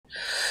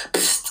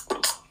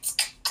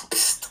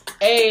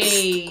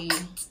Hey,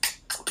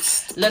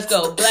 let's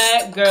go.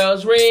 Black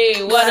girls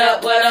read. What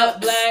up, what up?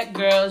 Black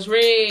girls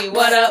read.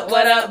 What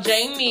up,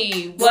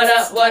 Jamie? What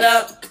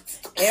up?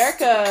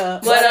 Erica.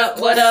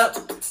 What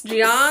up?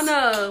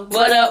 Gianna.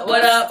 What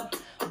up?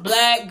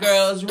 Black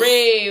girls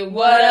read.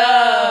 What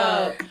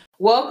up?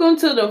 Welcome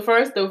to the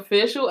first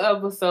official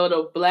episode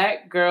of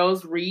Black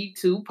Girls Read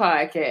 2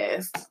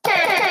 podcast.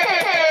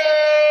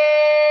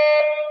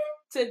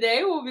 Today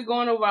we'll be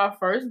going over our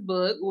first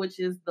book, which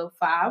is The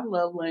 5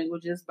 Love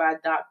Languages by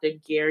Dr.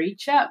 Gary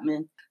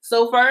Chapman.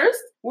 So first,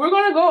 we're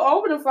going to go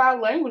over the 5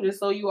 languages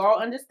so you all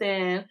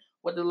understand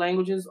what the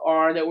languages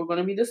are that we're going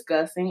to be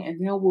discussing, and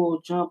then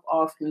we'll jump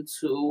off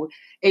into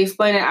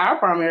explaining our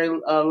primary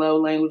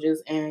love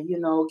languages and,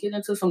 get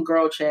into some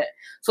girl chat.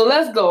 So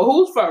let's go.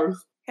 Who's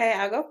first? Okay,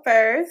 I'll go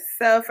first.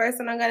 So first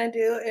one I'm going to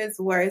do is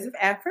words of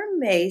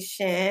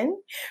affirmation,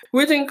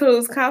 which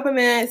includes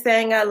compliments,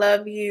 saying I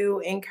love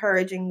you,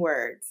 encouraging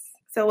words.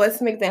 So what's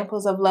some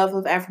examples of love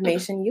of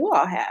affirmation you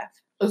all have?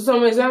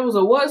 Some examples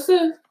of what,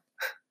 sis?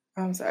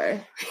 I'm sorry.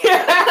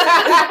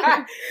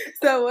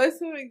 So what's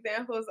some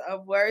examples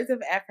of words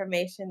of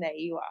affirmation that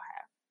you all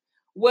have?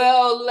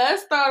 Well,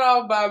 let's start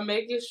off by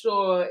making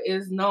sure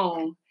it's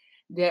known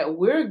that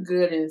we're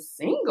good and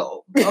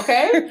single,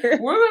 okay?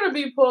 We're going to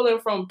be pulling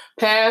from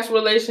past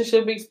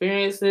relationship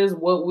experiences,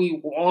 what we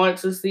want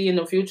to see in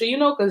the future,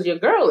 because your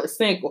girl is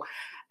single.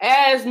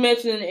 As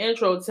mentioned in the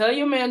intro, tell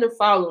your man to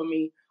follow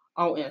me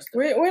on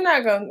Instagram. We're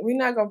not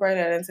gonna bring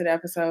that into the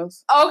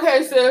episodes.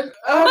 Okay, sis.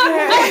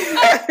 Okay.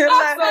 So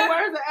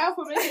words of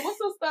affirmation. What's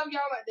some stuff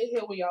y'all like to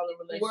hear when y'all in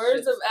relationships?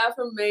 Words of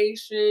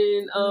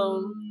affirmation.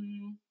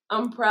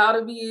 I'm proud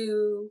of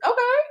you.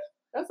 Okay.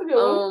 That's a good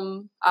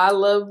one. I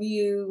love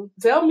you.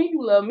 Tell me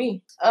you love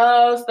me.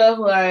 Stuff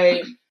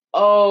like,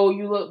 oh,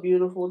 you look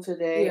beautiful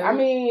today. Yeah. I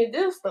mean,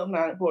 this stuff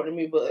not important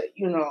to me, but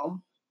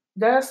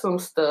that's some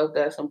stuff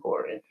that's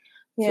important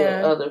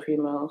to other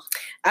females.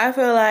 I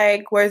feel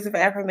like words of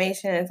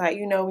affirmation is like,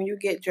 when you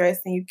get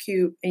dressed and you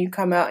cute and you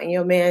come out and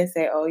your man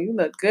say, oh, you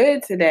look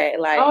good today.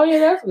 Like, oh yeah,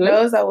 that's good.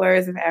 Those are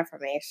words of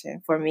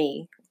affirmation for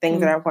me. Things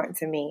that are important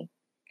to me.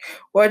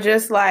 Or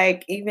just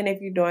like, even if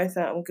you're doing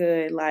something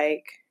good,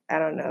 like, I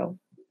don't know.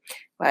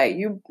 Like,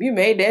 you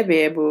made that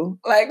bed, boo.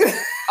 Like,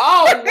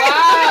 oh,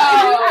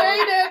 wow.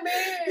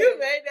 You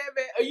made that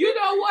bed. You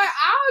know what?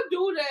 I'll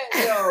do that,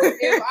 though.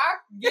 If I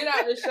get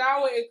out the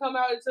shower and come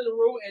out into the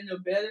room and the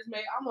bed is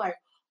made, I'm like,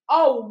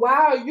 oh,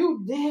 wow,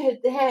 you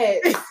did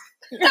that.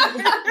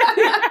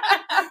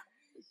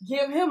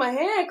 Give him a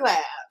hand clap,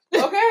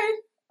 okay?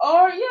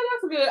 Or, yeah,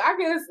 that's good. I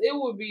guess it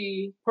would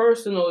be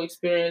personal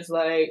experience,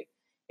 like,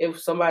 if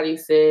somebody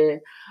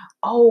said,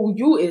 oh,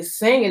 you is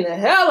singing the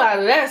hell out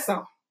of that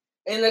song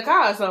in the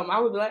car or something, I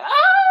would be like,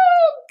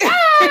 oh,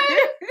 God,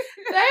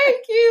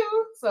 thank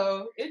you.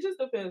 So it just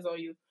depends on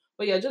you.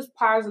 But yeah, just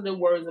positive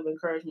words of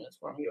encouragement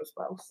from your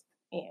spouse.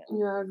 Yeah,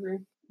 I agree.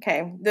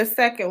 Okay, the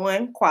second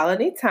one,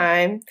 quality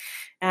time.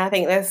 And I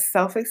think that's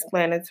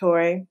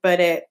self-explanatory,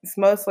 but it's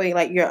mostly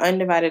like your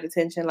undivided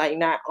attention, like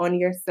not on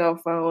your cell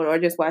phone or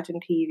just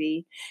watching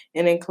TV.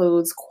 It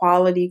includes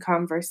quality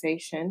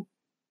conversation.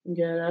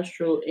 Yeah, that's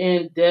true.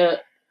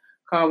 In-depth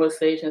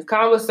conversations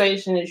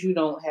you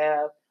don't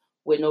have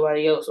with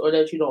nobody else or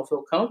that you don't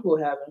feel comfortable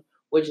having,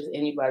 which is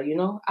anybody,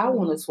 I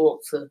want to talk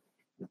to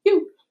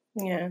you.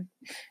 Yeah.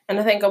 And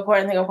I think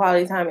important thing of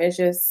quality time is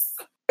just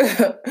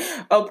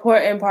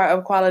important part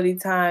of quality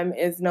time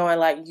is knowing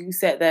like you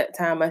set that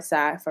time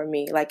aside for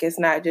me. Like it's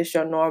not just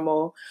your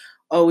normal,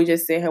 oh, we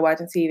just sit here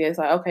watching TV. It's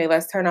like, okay,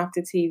 let's turn off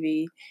the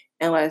TV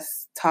and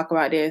let's talk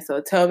about this.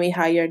 So tell me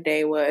how your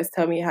day was.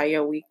 Tell me how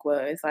your week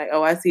was. Like,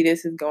 oh, I see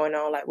this is going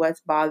on. Like,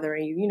 what's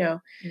bothering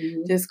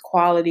you? Just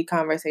quality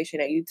conversation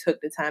that you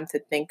took the time to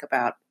think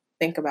about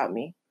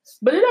me.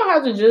 But it don't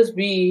have to just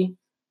be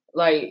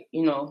like,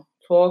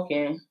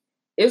 talking.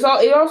 It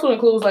also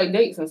includes like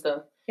dates and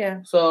stuff. Yeah.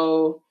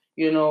 So,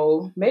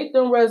 make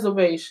them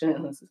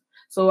reservations.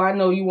 So I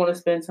know you want to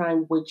spend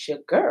time with your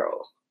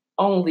girl.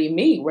 Only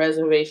me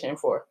reservation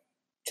for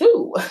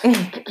 2.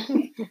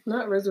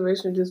 Not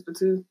reservation just for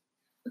 2.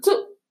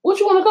 2. What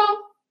you want to come?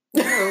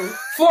 No.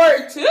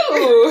 For 2.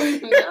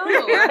 No,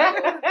 I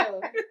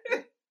don't know.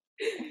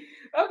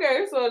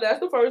 Okay, so that's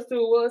the first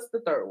 2. What's the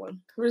third one?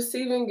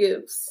 Receiving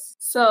gifts.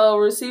 So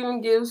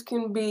receiving gifts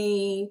can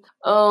be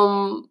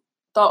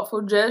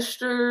thoughtful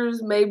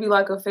gestures, maybe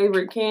like a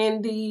favorite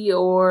candy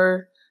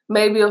or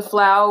maybe a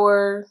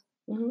flower.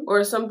 Mm-hmm.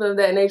 Or something of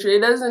that nature.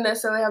 It doesn't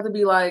necessarily have to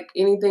be like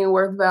anything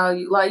worth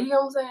value. Like, you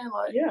know what I'm saying?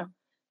 Like, yeah.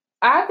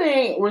 I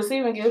think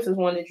receiving gifts is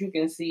one that you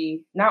can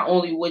see not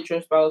only with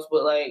your spouse,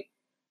 but like,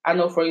 I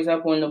know, for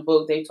example, in the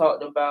book, they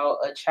talked about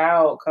a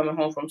child coming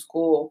home from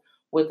school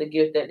with the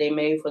gift that they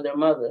made for their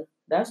mother.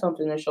 That's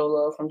something to show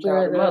love from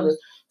child to mother.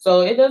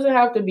 So it doesn't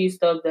have to be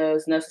stuff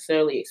that's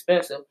necessarily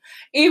expensive.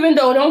 Even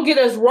though, don't get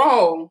us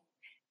wrong,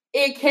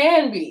 it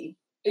can be.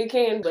 It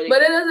can, but it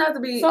doesn't have to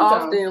be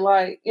often.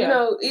 Like,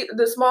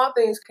 the small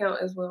things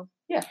count as well.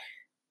 Yeah.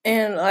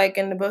 And like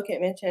in the book,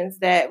 it mentions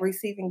that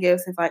receiving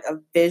gifts is like a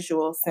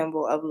visual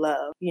symbol of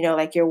love. You know,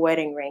 like your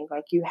wedding ring.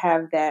 Like you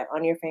have that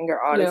on your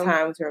finger all the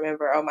time to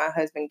remember, oh, my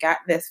husband got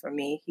this for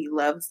me. He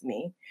loves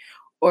me.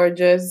 Or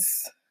just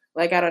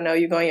like, I don't know,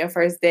 you go on your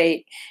first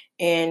date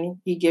and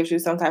he gives you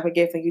some type of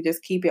gift and you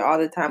just keep it all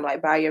the time,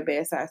 like by your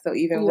bedside. So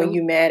even when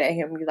you mad at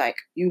him,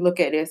 you look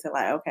at this and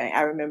like, okay,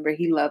 I remember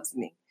he loves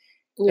me.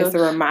 It's a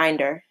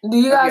reminder. Do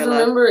you guys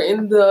remember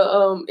in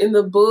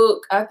the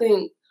book, I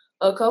think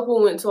a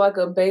couple went to like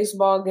a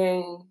baseball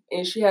game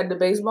and she had the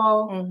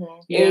baseball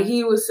and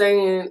he was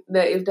saying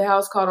that if the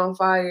house caught on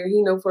fire,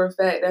 he know for a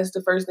fact that's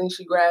the first thing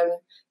she grabbing.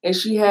 And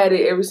she had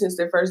it ever since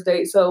their first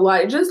date. So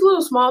like just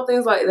little small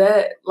things like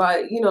that,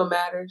 like,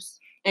 matters.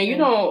 And you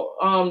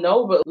don't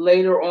know, but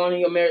later on in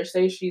your marriage,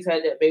 say she's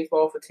had that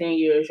baseball for 10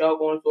 years, y'all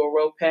going through a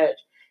rough patch,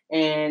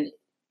 and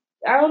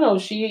I don't know,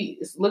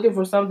 she's looking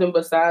for something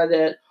beside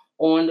that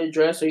on the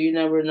dresser. You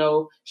never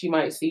know. She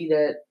might see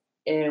that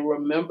and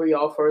remember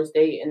y'all first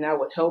date, and that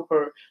would help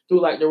her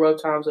through like the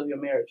rough times of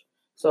your marriage.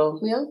 So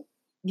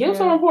gifts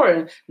are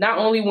important. Not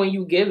only when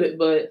you give it,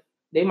 but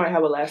they might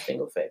have a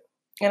lasting effect.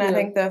 And I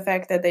think the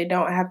fact that they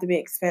don't have to be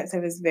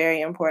expensive is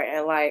very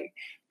important. Like,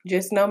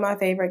 just know my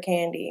favorite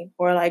candy,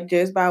 or like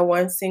just buy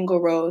one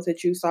single rose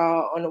that you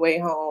saw on the way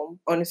home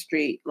on the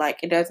street. Like,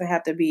 it doesn't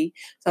have to be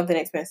something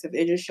expensive.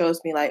 It just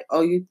shows me like,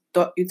 oh, you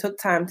took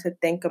time to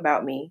think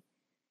about me,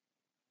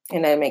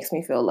 and that makes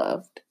me feel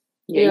loved.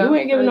 Yeah, you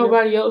ain't giving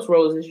nobody else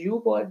roses.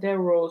 You bought that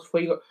rose for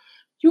your.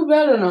 You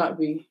better not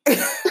be. Did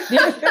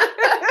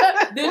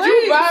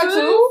you buy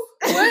two?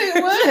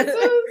 Wait,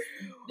 what?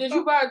 Did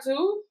you buy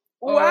two?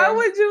 Why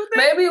would you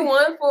think? Maybe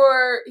one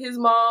for his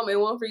mom and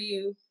one for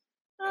you.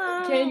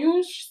 Can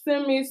you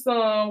send me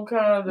some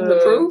kind of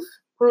the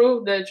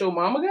proof that your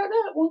mama got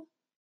that one?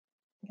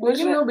 Would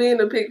you be in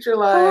the picture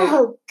like?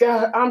 Oh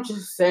God, I'm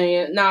just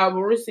saying. Nah,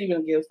 but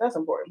receiving gifts, that's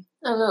important.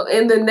 I know.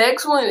 And the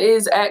next one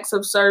is acts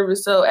of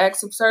service. So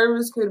acts of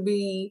service could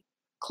be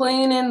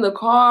cleaning the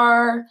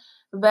car,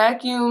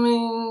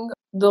 vacuuming,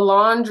 the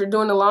laundry,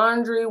 doing the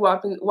laundry,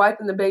 wiping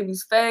the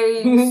baby's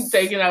face,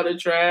 taking out the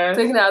trash,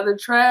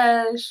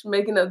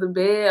 making up the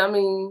bed. I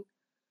mean,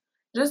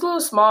 just little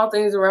small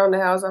things around the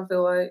house. I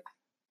feel like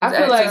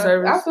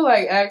I feel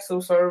like acts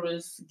of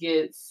service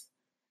gets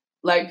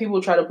like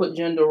people try to put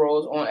gender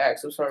roles on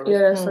acts of service.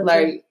 Yeah, that's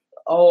like true.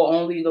 Oh,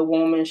 only the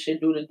woman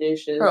should do the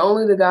dishes, or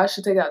only the guy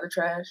should take out the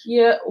trash.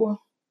 Yeah.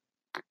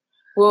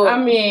 Well, I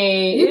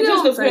mean, it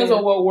just depends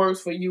on what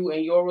works for you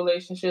and your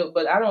relationship,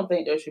 but I don't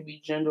think there should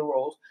be gender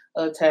roles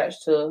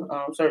attached to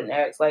certain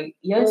acts. Like,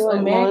 yes, like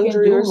a man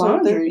can do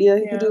laundry. Yeah,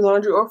 he can do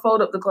laundry or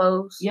fold up the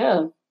clothes.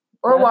 Yeah.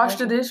 Or wash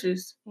the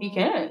dishes. He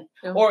can.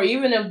 Yeah. Or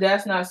even if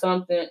that's not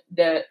something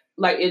that,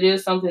 like, it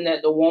is something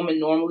that the woman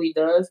normally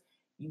does,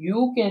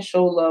 you can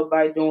show love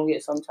by doing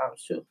it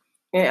sometimes too.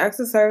 And acts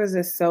of service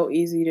is so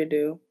easy to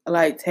do.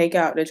 Like, take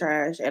out the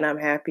trash and I'm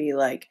happy.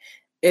 Like,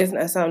 it's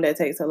not something that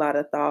takes a lot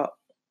of thought.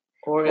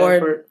 Or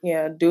effort.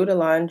 Yeah, do the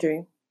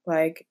laundry.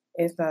 Like,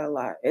 it's not a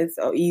lot. It's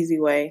an easy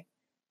way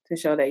to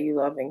show that you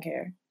love and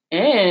care.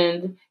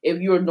 And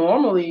if you're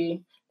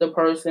normally the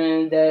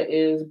person that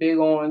is big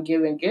on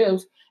giving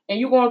gifts and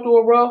you're going through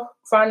a rough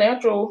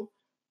financial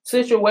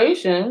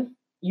situation,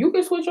 you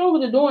can switch over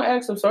to doing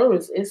acts of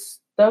service. It's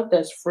stuff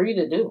that's free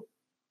to do.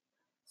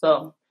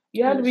 So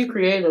you have to be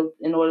creative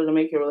in order to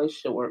make your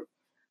relationship work,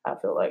 I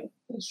feel like.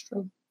 That's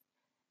true.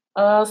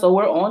 So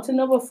we're on to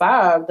number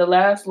 5. The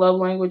last love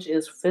language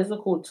is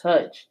physical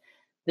touch.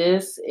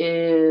 This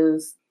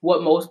is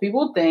what most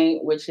people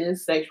think, which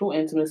is sexual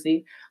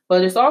intimacy,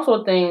 but it's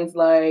also things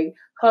like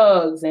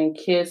hugs and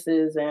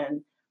kisses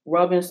and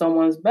rubbing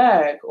someone's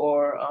back.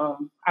 Or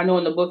I know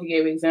in the book you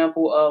gave an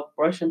example of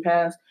brushing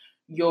past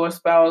your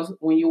spouse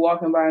when you're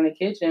walking by in the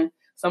kitchen.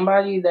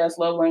 Somebody that's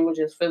love language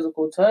is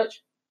physical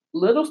touch.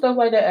 Little stuff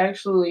like that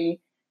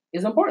actually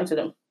is important to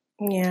them.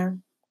 Yeah.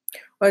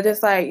 Or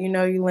just like, you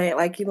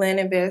land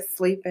in bed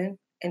sleeping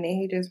and then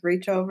he just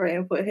reach over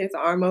and put his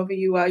arm over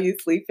you while you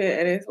sleeping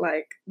and it's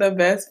like the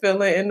best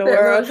feeling in the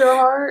world. Your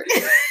heart.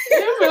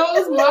 It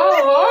fills my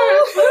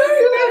heart.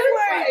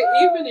 Like,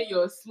 even in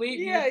your sleep,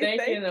 you're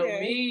thinking of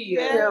me.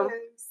 Yes.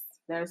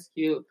 That's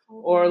cute.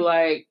 Mm-hmm. Or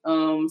like,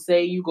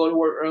 say you go to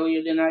work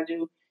earlier than I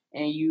do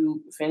and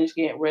you finish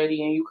getting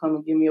ready and you come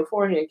and give me a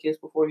forehead kiss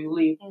before you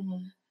leave.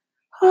 Mm-hmm.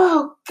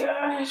 Oh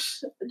gosh,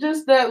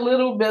 just that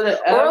little bit of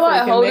effort, or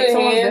like holding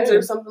hands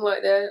or something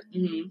like that.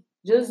 Mm-hmm.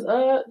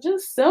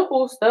 Just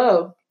simple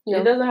stuff. Yeah.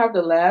 It doesn't have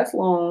to last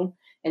long,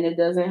 and it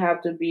doesn't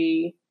have to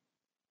be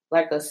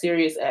like a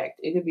serious act.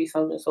 It could be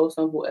something so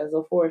simple as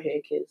a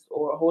forehead kiss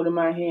or holding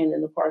my hand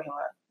in the parking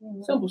lot.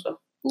 Mm-hmm. Simple stuff.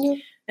 Yeah.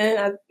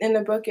 And in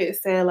the book it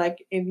said like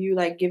if you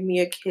like give me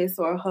a kiss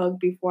or a hug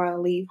before I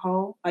leave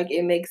home, like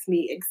it makes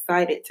me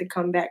excited to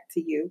come back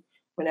to you.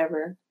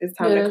 Whenever it's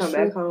time to come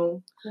back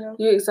home.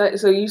 You're excited.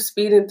 So you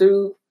speeding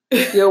through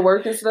your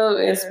work and stuff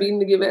and speeding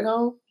to get back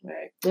home.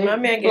 Right. My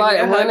man gave Like me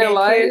a hug running and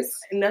lights.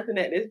 kiss. Nothing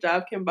at this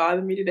job can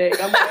bother me today.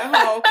 I'm going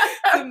home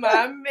to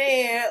my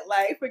man.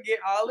 Like, forget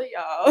all of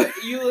y'all.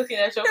 You looking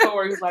at your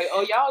coworkers like,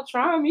 oh, y'all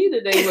trying me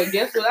today, but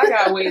guess what I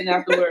got waiting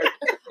after work?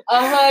 A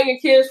hug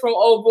and kiss from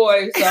old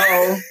boy. So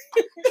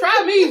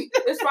try me.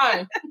 It's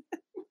fine.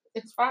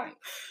 It's fine.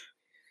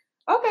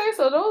 Okay,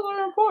 so those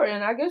are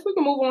important. I guess we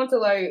can move on to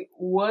like,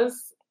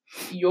 what's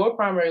your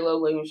primary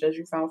love language that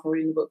you found from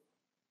reading the book?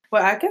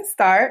 Well, I can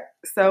start.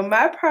 So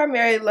my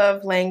primary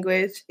love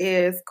language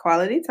is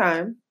quality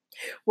time.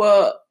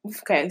 Well,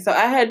 okay, so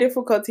I had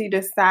difficulty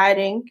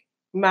deciding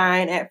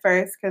mine at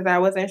first because I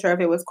wasn't sure if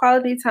it was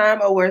quality time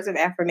or words of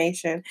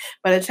affirmation.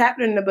 But a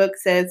chapter in the book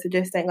says to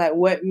just think like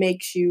what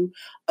makes you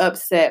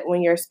upset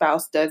when your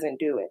spouse doesn't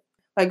do it.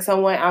 Like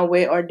someone I'm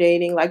with or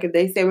dating, like if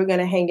they say we're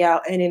gonna hang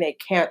out and then they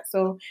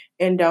cancel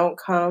and don't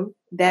come,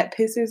 that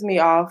pisses me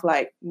off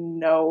like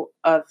no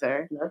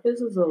other. That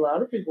pisses a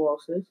lot of people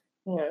off, sis.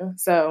 Yeah,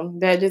 so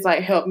that just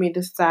like helped me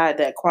decide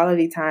that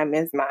quality time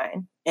is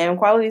mine. And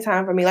quality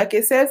time for me, like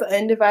it says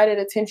undivided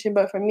attention,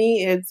 but for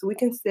me, it's we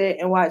can sit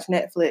and watch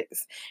Netflix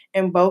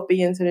and both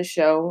be into the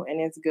show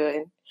and it's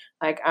good.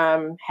 Like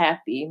I'm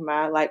happy.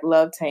 My like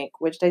love tank,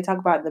 which they talk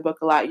about in the book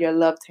a lot, your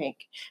love tank.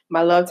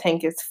 My love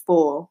tank is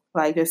full,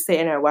 like just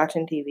sitting there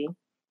watching TV.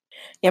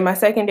 Yeah, my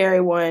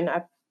secondary one,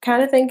 I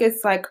kind of think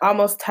it's like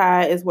almost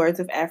tied is words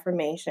of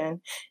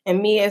affirmation. And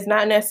me, it's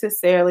not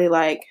necessarily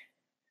like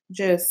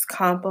just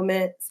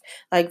compliments,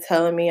 like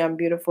telling me I'm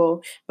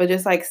beautiful, but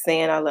just like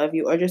saying I love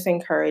you or just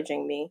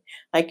encouraging me.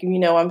 Like,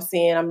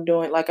 I'm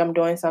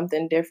doing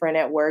something different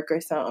at work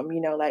or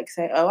something, like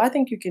say, oh, I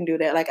think you can do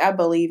that. Like, I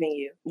believe in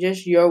you.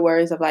 Just your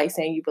words of like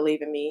saying you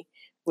believe in me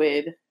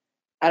would,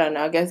 I don't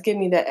know, I guess give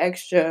me that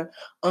extra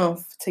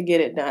to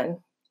get it done.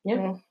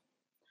 Yeah.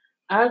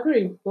 I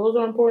agree. Those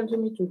are important to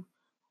me too.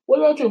 What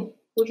about you?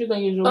 What you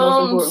think is your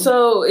most important?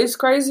 So it's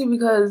crazy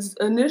because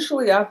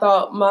initially I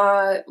thought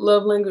my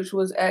love language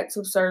was acts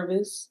of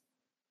service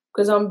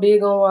because I'm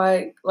big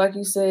on like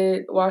you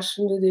said,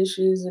 washing the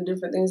dishes and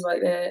different things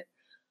like that.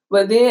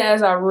 But then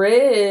as I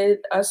read,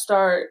 I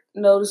start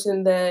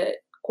noticing that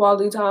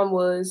quality time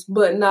was,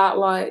 but not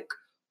like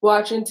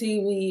watching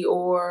TV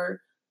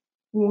or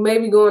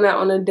maybe going out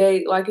on a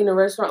date, like in a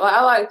restaurant. Like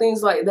I like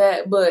things like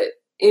that, but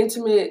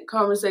intimate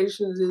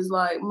conversations is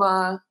like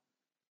my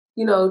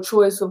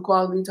choice of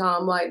quality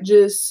time. Like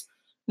just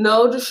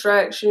no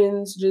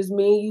distractions, just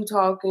me and you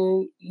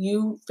talking,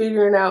 you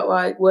figuring out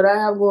like what I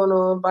have going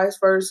on, vice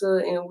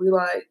versa, and we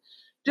like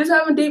just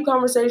having deep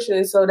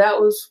conversations. So that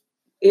was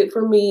it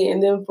for me.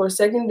 And then for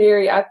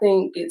secondary, I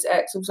think it's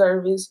acts of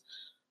service.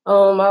 I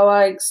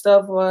like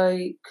stuff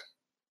like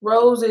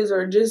roses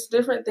or just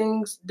different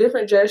things,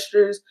 different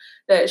gestures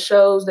that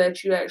shows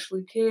that you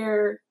actually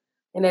care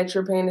and that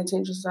you're paying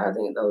attention. So I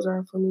think those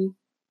are for me.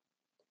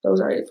 Those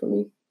are it for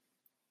me.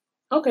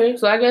 Okay,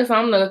 so I guess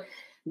I'm the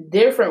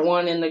different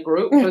one in the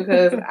group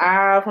because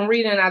from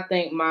reading, I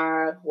think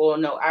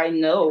I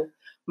know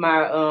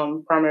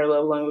my primary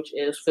love language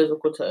is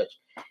physical touch.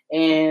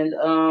 And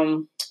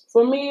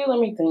for me, let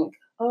me think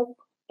of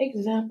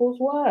examples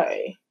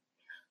why.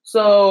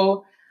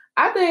 So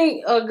I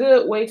think a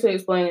good way to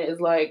explain it is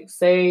like,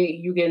 say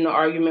you get in an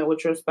argument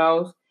with your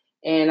spouse,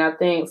 and I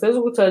think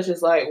physical touch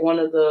is like one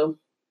of the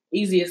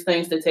easiest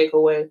things to take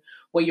away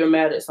when you're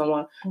mad at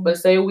someone. Mm-hmm. But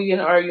say we get in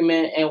an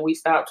argument and we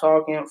stop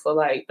talking for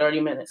like 30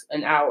 minutes,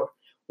 an hour.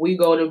 We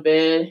go to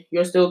bed,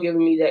 you're still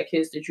giving me that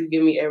kiss that you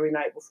give me every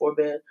night before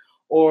bed,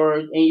 or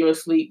in your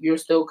sleep, you're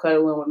still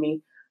cuddling with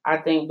me. I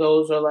think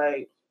those are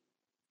like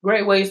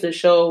great ways to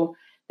show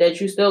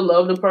that you still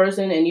love the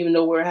person, and even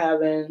though we're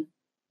having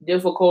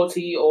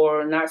difficulty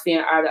or not seeing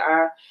eye to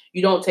eye,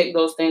 you don't take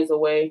those things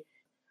away,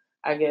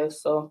 I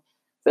guess. So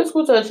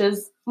physical touch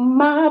is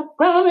my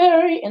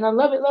primary, and I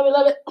love it, love it,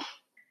 love it.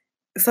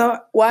 So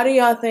why do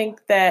y'all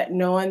think that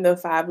knowing the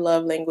 5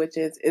 love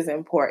languages is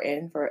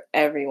important for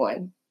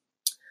everyone?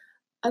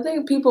 I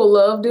think people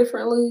love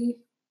differently,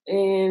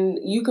 and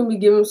you can be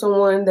giving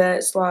someone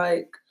that's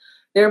like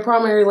their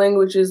primary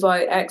language is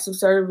like acts of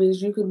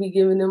service. You could be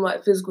giving them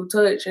like physical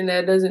touch, and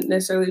that doesn't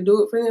necessarily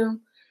do it for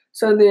them.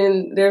 So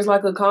then there's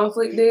like a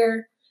conflict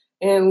there.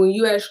 And when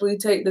you actually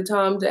take the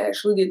time to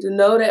actually get to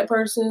know that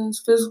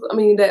person's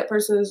that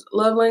person's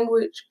love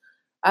language,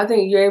 I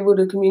think you're able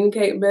to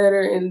communicate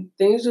better and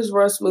things just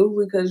run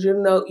smoothly because you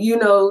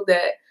know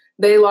that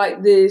they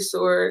like this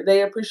or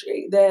they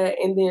appreciate that,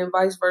 and then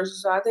vice versa.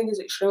 So I think it's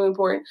extremely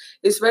important,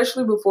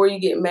 especially before you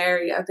get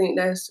married. I think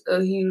that's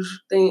a huge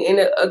thing and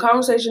a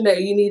conversation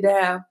that you need to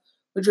have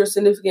with your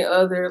significant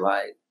other,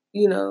 like,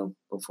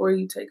 before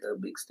you take a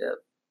big step.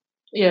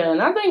 Yeah,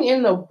 and I think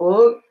in the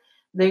book,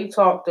 they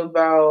talked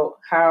about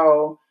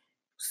how,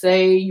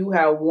 say you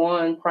have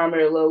one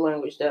primary love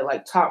language that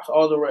like tops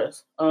all the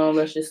rest.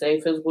 Let's just say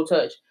physical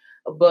touch.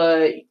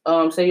 But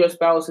say your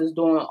spouse is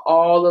doing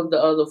all of the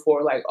other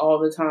 4 like all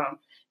the time,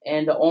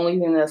 and the only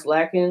thing that's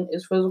lacking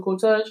is physical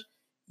touch.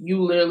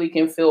 You literally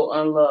can feel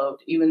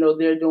unloved, even though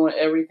they're doing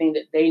everything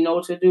that they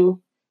know to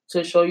do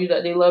to show you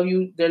that they love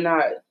you. They're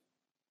not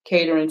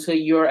catering to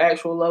your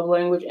actual love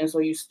language, and so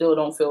you still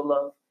don't feel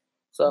love.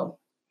 So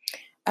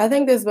I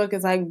think this book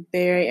is like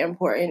very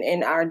important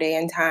in our day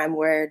and time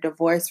where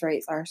divorce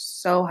rates are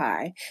so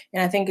high.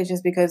 And I think it's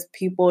just because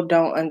people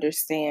don't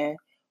understand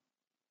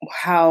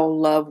how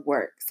love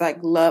works. Like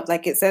love,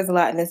 like it says a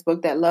lot in this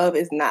book that love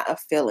is not a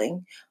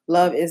feeling.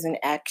 Love is an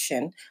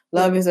action.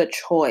 Love is a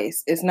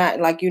choice. It's not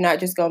like you're not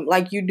just going,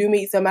 like you do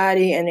meet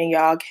somebody and then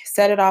y'all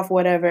set it off,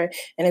 whatever.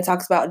 And it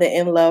talks about the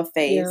in love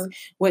phase,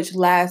 which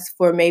lasts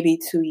for maybe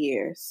 2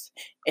 years.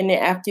 And then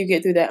after you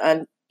get through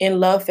that in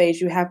love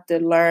phase, you have to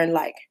learn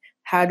like,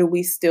 how do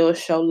we still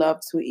show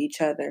love to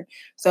each other?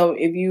 So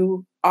if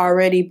you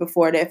already,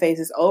 before that phase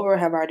is over,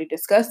 have already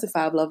discussed the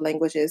 5 love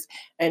languages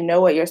and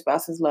know what your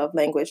spouse's love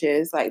language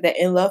is, like that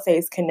in love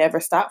phase can never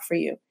stop for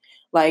you.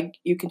 Like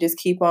you can just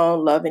keep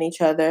on loving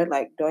each other,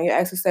 like doing your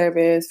acts of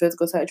service,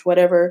 physical touch,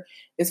 whatever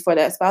is for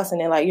that spouse.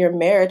 And then like your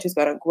marriage is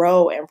going to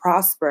grow and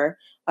prosper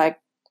like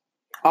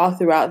all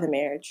throughout the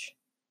marriage.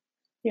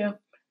 Yeah,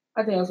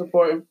 I think that's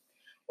important.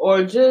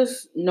 Or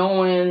just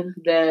knowing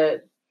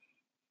that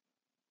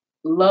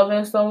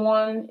loving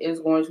someone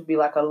is going to be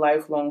like a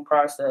lifelong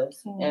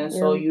process. And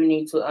so you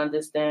need to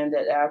understand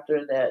that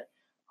after that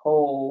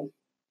whole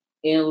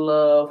in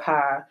love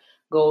high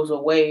goes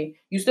away,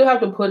 you still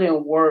have to put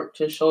in work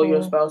to show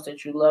your spouse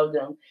that you love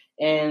them.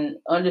 And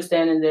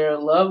understanding their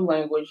love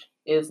language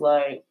is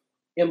like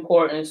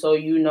important, so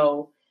you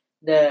know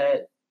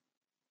that,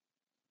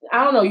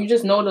 I don't know, you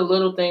just know the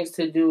little things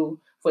to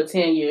do for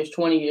 10 years,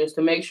 20 years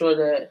to make sure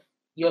that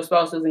your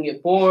spouse doesn't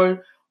get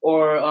bored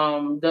or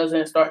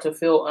doesn't start to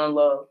feel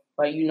unloved.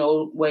 Like, you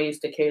know, ways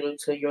to cater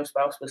to your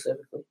spouse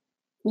specifically.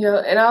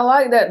 Yeah, and I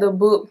like that the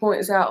book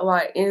points out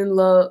like in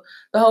love,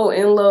 the whole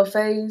in love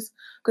phase,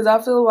 because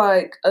I feel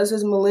like us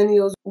as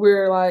millennials,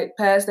 we're like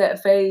past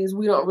that phase.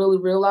 We don't really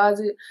realize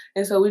it,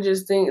 and so we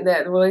just think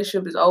that the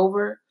relationship is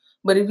over.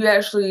 But if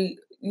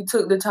you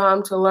took the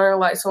time to learn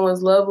like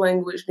someone's love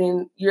language,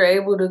 then you're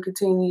able to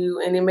continue,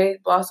 and it may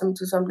blossom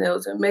to something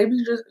else, and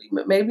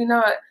maybe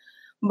not.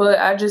 But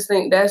I just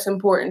think that's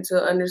important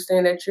to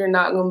understand that you're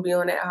not going to be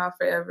on that high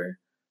forever.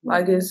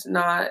 Like it's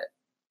not,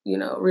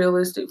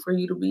 realistic for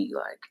you to be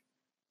like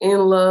in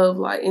love,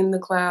 like in the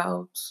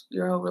clouds,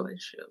 your whole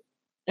relationship.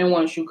 And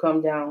once you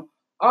come down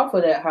off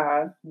of that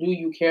high, do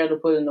you care to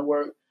put in the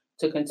work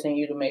to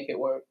continue to make it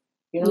work?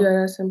 You know?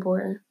 Yeah, that's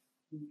important.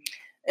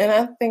 And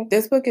I think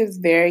this book is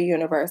very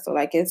universal.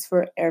 Like it's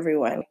for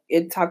everyone.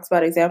 It talks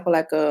about example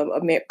like a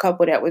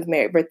couple that was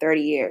married for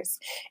 30 years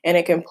and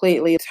it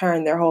completely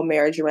turned their whole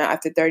marriage around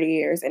after 30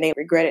 years and they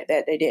regretted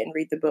that they didn't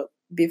read the book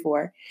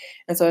before.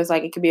 And so it's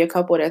like it could be a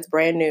couple that's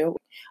brand new.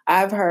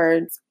 I've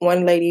heard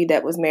one lady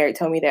that was married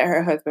tell me that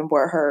her husband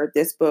bought her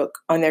this book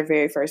on their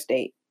very first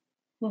date.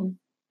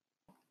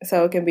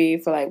 So it can be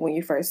for like when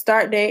you first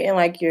start dating,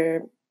 like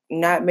you're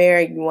not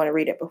married, you want to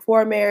read it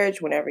before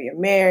marriage. Whenever you're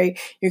married,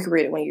 you can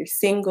read it when you're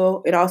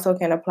single. It also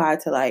can apply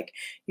to like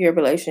your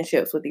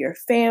relationships with your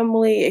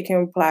family. It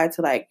can apply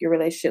to like your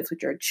relationships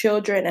with your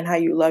children and how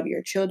you love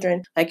your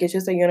children. Like it's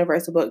just a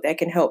universal book that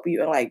can help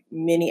you in like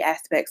many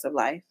aspects of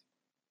life.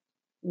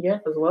 Yeah,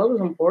 because love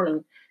is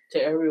important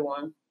to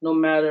everyone, no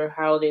matter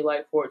how they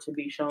like for it to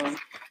be shown.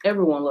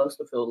 Everyone loves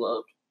to feel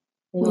loved.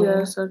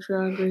 Yeah, so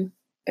true. I agree.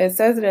 It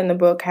says it in the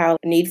book how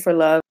need for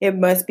love, it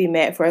must be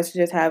met for us to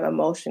just have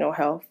emotional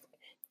health.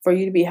 For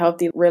you to be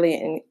healthy, really,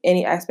 in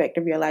any aspect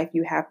of your life,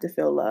 you have to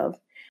feel love.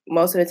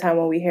 Most of the time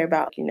when we hear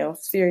about,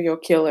 serial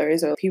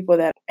killers or people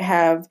that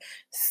have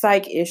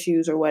psych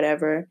issues or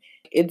whatever,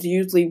 it's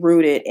usually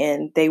rooted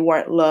in they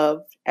weren't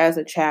loved as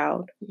a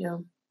child. Yeah.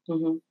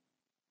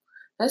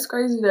 That's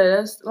crazy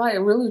that's like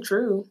really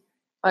true.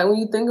 Like when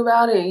you think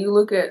about it and you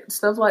look at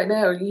stuff like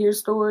that or you hear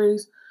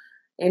stories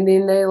and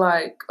then they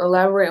like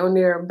elaborate on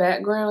their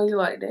background, you're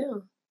like,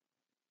 damn.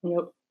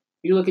 Yep.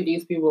 You look at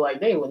these people like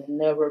they would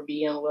never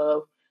be in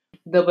love.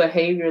 The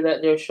behavior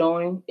that they're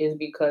showing is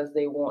because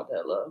they want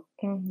that love.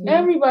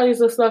 Everybody's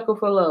a sucker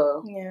for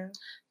love.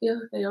 Yeah,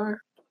 they are.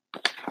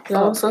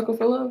 Y'all a sucker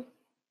for love?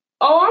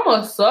 Oh,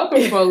 I'm a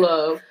sucker for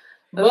love.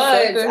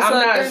 But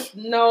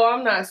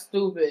I'm not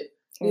stupid.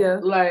 Yeah.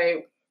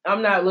 Like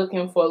I'm not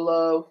looking for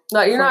love.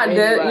 Like you're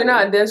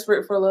not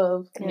desperate for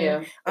love.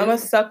 Yeah. I'm a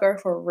sucker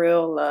for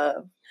real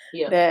love.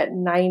 Yeah. That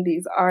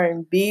 90s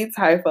R&B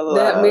type of love.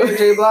 That Mary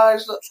J.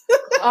 Blige.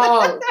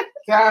 Oh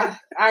God,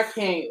 I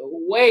can't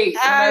wait.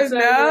 I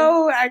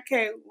know, I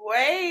can't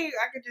wait.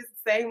 I could just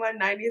sing my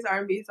 90s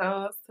R&B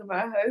songs to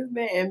my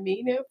husband and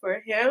mean it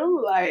for him.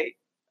 Like,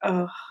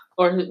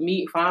 or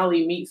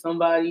finally meet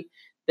somebody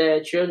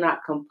that you're not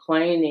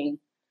complaining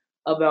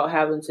about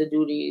having to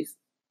do these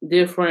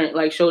different,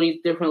 like show these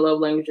different love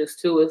languages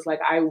too. It's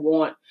like, I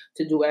want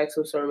to do acts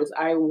of service.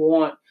 I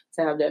want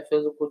to have that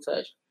physical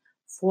touch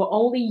for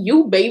only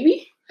you,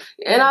 baby.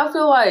 And I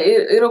feel like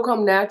it'll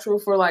come natural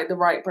for like the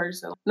right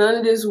person. None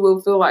of this will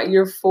feel like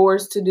you're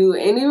forced to do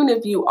it. And even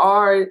if you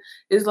are,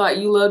 it's like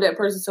you love that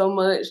person so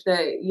much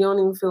that you don't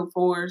even feel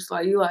forced.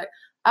 Like you're like,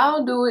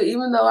 I'll do it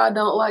even though I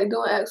don't like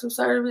doing acts of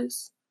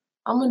service.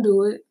 I'm gonna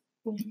do it.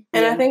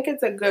 And I think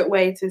it's a good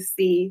way to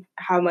see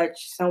how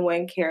much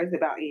someone cares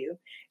about you.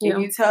 If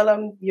you tell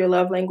them your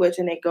love language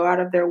and they go out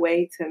of their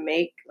way to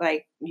make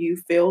like you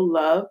feel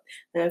loved,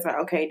 then it's like,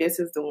 okay, this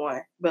is the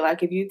one. But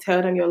like if you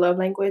tell them your love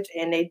language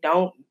and they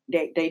don't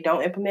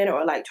implement it,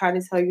 or like try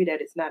to tell you that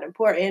it's not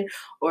important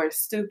or it's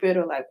stupid,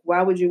 or like,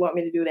 why would you want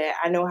me to do that?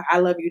 I know I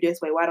love you this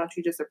way. Why don't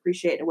you just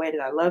appreciate the way that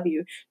I love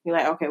you? You're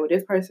like, okay, well,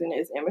 this person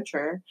is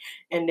immature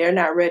and they're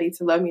not ready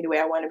to love me the way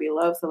I want to be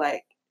loved. So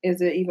like, is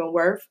it even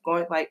worth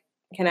going? Like,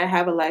 can I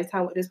have a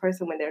lifetime with this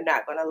person when they're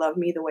not going to love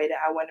me the way that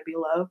I want to be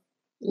loved?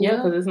 Yeah,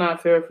 because it's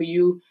not fair for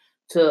you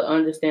to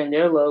understand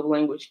their love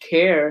language,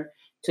 care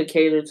to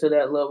cater to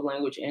that love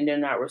language, and they're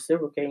not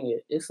reciprocating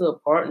it. It's a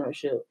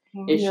partnership.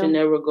 It should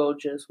never go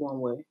just one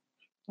way.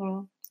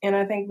 And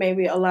I think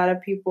maybe a lot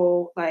of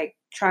people like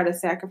try to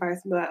sacrifice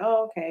and be like,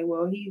 oh, okay,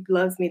 well, he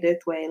loves me this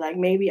way. Like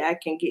maybe I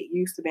can get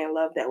used to being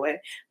loved that way.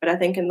 But I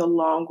think in the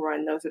long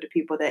run, those are the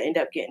people that end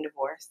up getting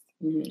divorced.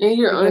 And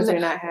you're they're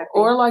not happy.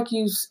 Or like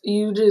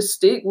you just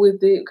stick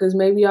with it because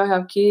maybe y'all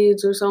have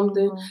kids or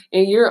something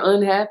and you're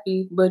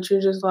unhappy, but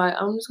you're just like,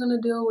 I'm just going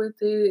to deal with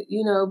it,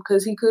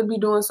 because he could be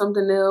doing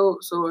something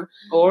else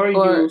or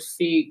you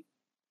seek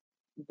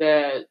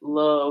that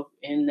love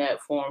in that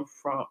form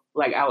from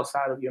like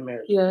outside of your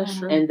marriage. Yeah,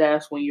 sure. And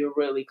that's when you're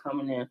really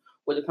coming in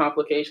with the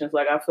complications.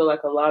 Like I feel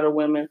like a lot of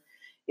women,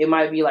 it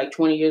might be like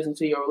 20 years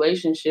into your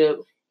relationship,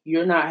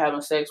 you're not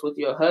having sex with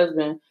your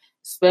husband,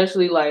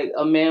 especially like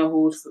a man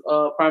whose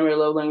primary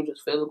love language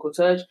is physical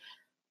touch.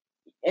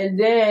 And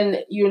then,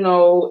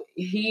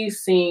 he's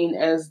seen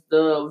as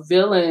the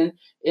villain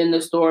in the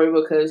story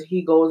because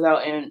he goes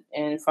out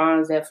and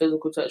finds that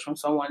physical touch from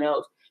someone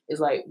else. It's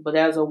like, but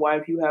as a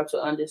wife, you have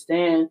to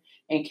understand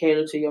and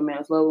cater to your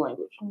man's love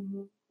language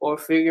or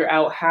figure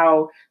out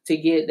how to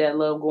get that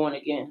love going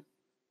again.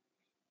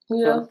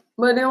 Yeah.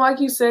 But then, like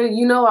you said,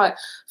 like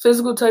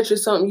physical touch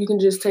is something you can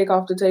just take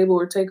off the table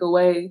or take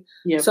away.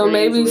 Yeah. So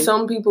maybe easily.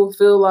 Some people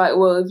feel like,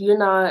 well, if you're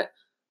not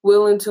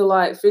willing to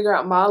like figure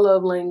out my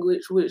love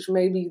language, which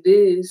may be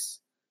this,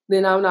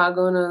 then I'm not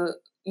gonna,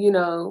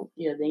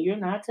 Yeah, then you're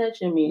not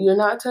touching me. You're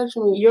not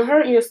touching me. You're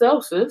hurting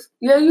yourself, sis.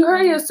 Yeah, you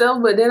hurt yourself,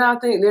 but then I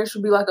think there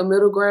should be like a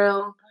middle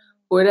ground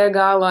where that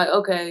guy like,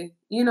 okay,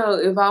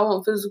 if I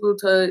want physical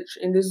touch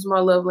and this is my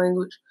love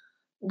language,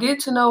 get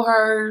to know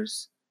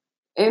hers.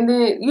 And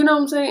then, you know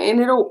what I'm saying?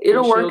 And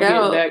it'll work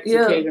out. Get back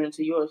to catering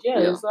to yours. Yeah,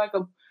 it's like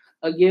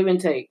a give and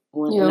take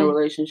when in a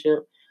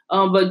relationship.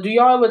 But do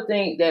y'all ever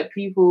think that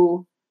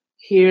people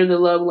hear the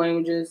love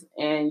languages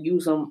and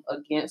use them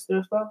against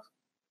their spouse?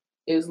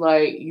 It's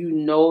like,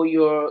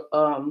 your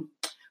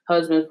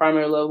husband's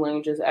primary love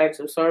language is acts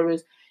of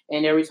service,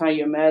 and every time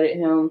you're mad at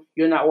him,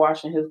 you're not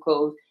washing his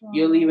clothes,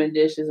 you're leaving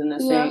dishes in the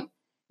sink,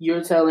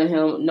 you're telling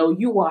him, no,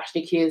 you wash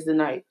the kids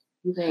tonight.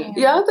 You think?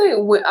 Yeah,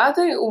 I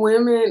think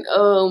women,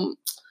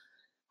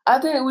 I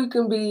think we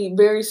can be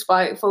very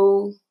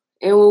spiteful,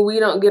 and when we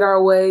don't get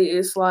our way,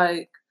 it's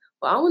like,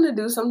 well, I want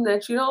to do something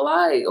that you don't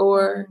like,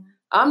 or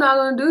I'm not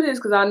going to do this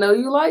because I know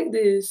you like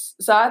this.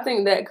 So I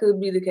think that could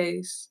be the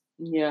case.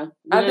 Yeah.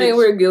 I think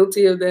we're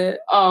guilty of that.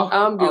 Oh,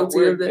 I'm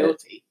guilty of that.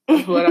 Guilty.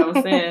 That's what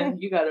I'm saying.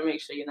 You got to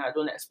make sure you're not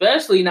doing that,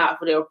 especially not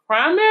for their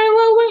primary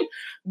love language.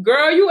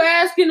 Girl, you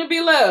asking to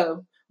be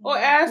loved or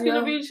asking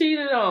to be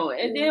cheated on.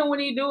 And then when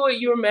he do it,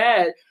 you're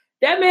mad.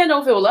 That man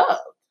don't feel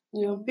loved.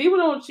 Yeah. People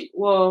don't cheat.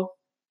 Well,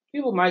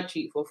 people might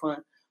cheat for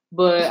fun,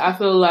 but I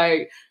feel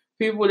like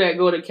people that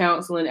go to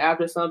counseling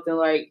after something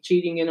like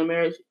cheating in a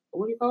marriage,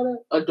 what do you call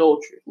that?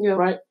 Adultery. Yeah.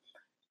 Right?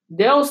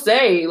 They'll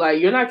say,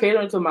 like, you're not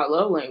catering to my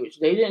love language.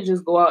 They didn't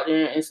just go out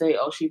there and say,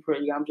 oh, she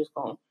pretty, I'm just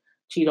going to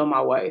cheat on my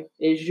wife.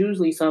 It's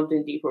usually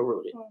something deeper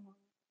rooted.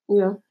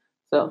 Yeah.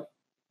 So.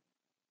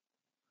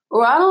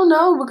 Well, I don't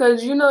know,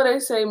 because, they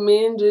say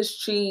men just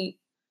cheat.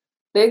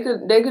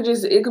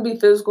 It could be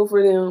physical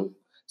for them.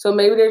 So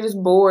maybe they're just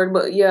bored.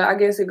 But, yeah, I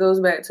guess it goes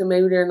back to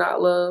maybe they're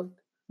not loved.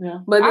 Yeah.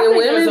 But then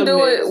women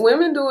do it.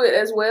 Women do it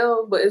as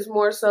well, but it's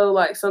more so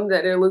like something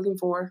that they're looking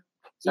for.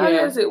 So I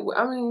guess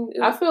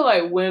I feel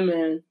like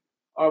women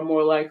are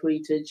more likely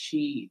to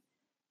cheat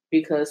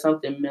because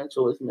something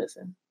mental is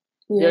missing.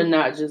 Yeah. They're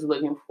not just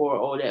looking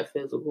for that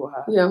physical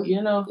high. Yeah.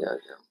 Yeah.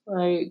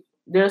 Like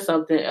there's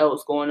something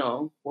else going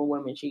on when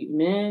women cheat.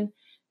 Men,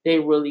 they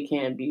really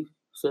can be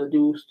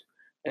seduced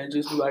and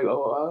just be like,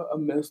 oh, I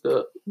messed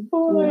up.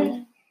 Boy.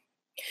 Yeah.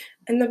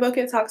 In the book,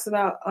 it talks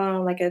about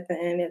like at the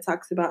end, it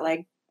talks about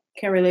like,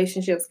 can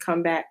relationships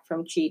come back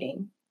from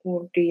cheating?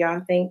 Well, do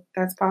y'all think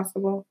that's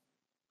possible?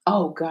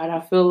 Oh God,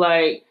 I feel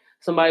like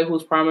somebody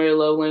whose primary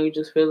love language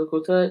is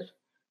physical touch,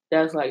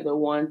 that's like the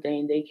one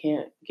thing they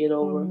can't get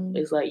over.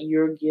 It's like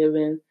you're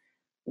giving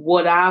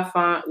what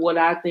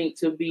I think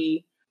to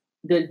be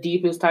the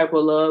deepest type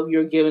of love,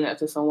 you're giving that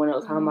to someone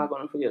else. How am I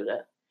going to forgive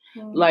that?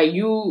 Like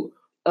you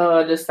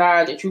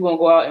decide that you're going to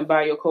go out and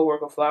buy your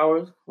coworker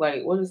flowers.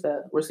 Like, what is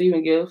that?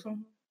 Receiving gifts.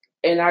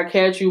 And I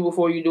catch you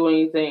before you do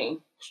anything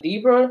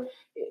deeper.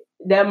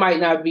 That might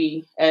not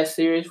be as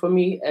serious for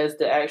me as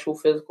the actual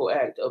physical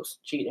act of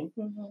cheating.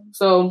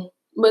 So,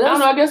 but I don't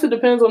know. I guess it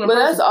depends on the person.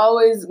 But that's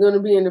always going to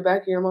be in the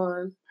back of your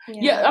mind.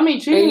 Yeah, I mean,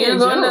 cheating in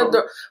general.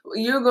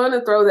 You're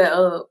gonna throw that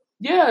up.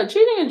 Yeah,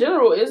 cheating in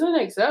general isn't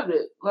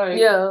accepted. Like,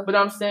 yeah. But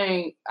I'm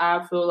saying,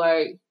 I feel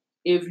like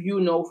if you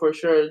know for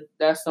sure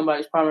that's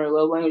somebody's primary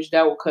love language,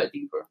 that will cut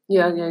deeper.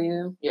 Yeah.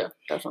 Yeah,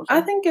 that's what I'm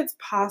saying. I think it's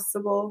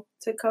possible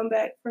to come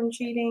back from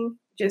cheating.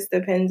 Just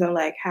depends on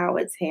like how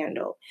it's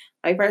handled.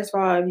 Like, first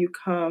of all, if you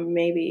come,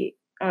 maybe,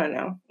 I don't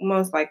know,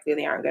 most likely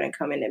they aren't going to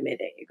come and admit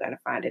it. You're going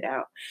to find it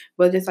out.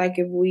 But just like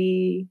I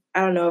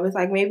don't know, if it's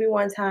like maybe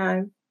one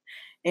time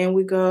and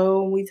we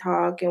go and we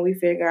talk and we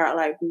figure out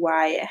like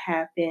why it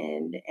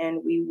happened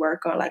and we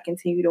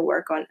continue to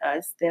work on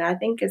us, then I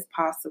think it's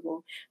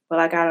possible. But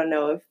like, I don't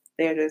know if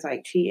they're just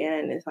like cheating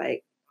and it's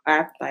like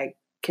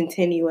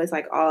continuous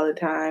like all the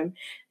time,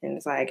 and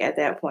it's like at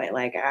that point,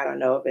 like, I don't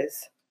know if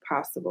it's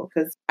possible,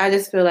 because I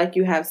just feel like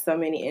you have so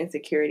many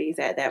insecurities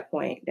at that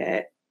point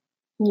that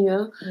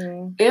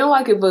and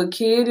like if a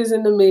kid is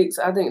in the mix,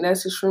 I think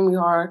that's extremely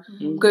hard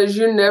because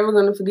you're never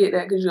gonna forget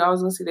that because you're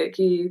always gonna see that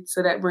kid,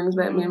 so that brings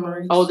back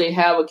memories. Oh, they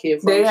have a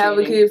kid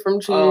from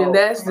cheating. Oh,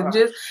 that's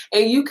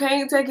and you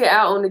can't take it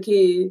out on the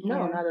kid.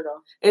 No, not at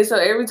all. And so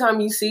every time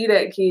you see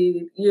that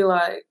kid, you're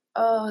like,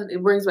 oh,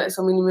 it brings back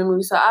so many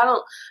memories.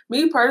 So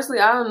me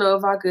personally, I don't know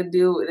if I could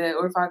deal with that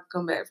or if I could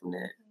come back from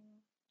that.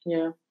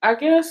 Yeah, I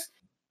guess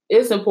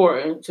it's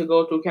important to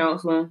go through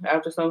counseling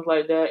after something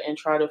like that and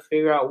try to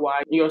figure out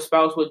why your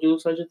spouse would do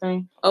such a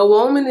thing. A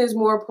woman is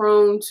more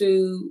prone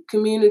to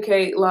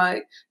communicate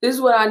like, this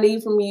is what I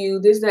need from you,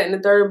 this, that, and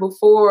the third,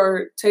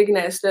 before taking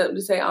that step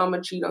to say, I'm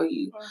going to cheat on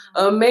you.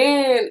 A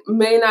man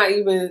may not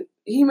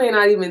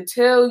even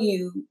tell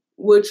you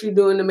what you're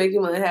doing to make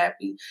him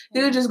unhappy.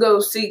 He'll just go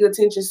seek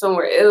attention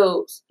somewhere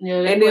else. Yeah,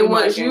 and then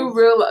once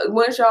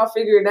y'all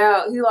figure it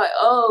out, he like,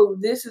 oh,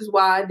 this is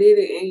why I did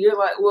it. And you're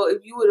like, well,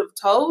 if you would have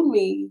told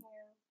me.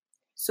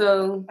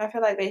 So I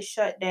feel like they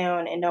shut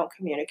down and don't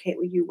communicate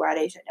with you why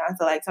they shut down.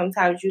 So like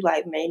sometimes you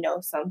like may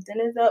know something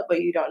is up, but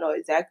you don't know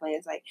exactly.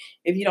 It's like,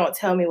 if you don't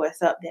tell me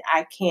what's up, then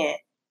I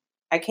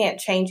can't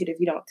change it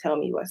if you don't tell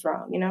me what's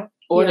wrong, you know?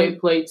 Or they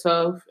play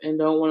tough and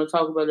don't want to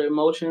talk about their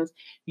emotions.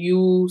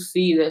 You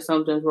see that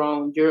something's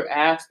wrong. You're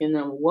asking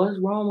them, what's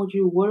wrong with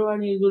you? What do I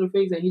need to do to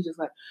fix it? He's just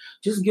like,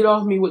 just get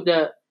off me with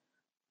that.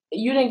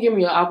 You didn't give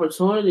me an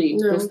opportunity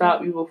to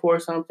stop you before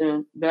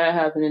something bad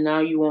happened, and now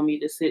you want me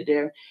to sit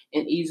there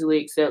and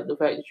easily accept the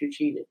fact that you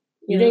cheated.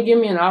 You didn't give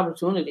me an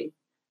opportunity.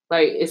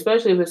 Like,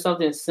 especially if it's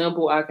something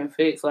simple I can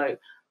fix, like,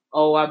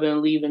 oh, I've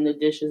been leaving the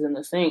dishes in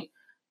the sink.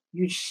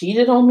 You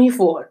cheated on me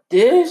for a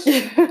dish?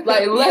 Like,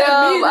 let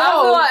me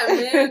know. I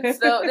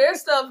feel like their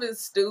stuff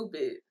is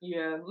stupid.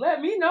 Yeah,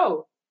 let me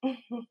know.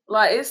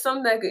 Like, it's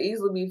something that could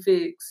easily be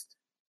fixed.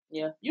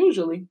 Yeah,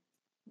 usually.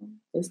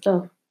 It's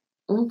tough.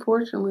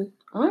 Unfortunately,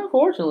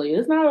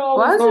 it's not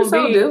always going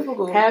to be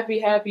difficult.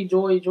 Happy,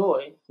 joy.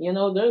 You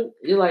know,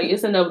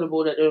 it's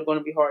inevitable that there are going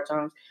to be hard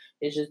times.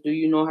 It's just, do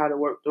you know how to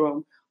work through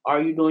them? Are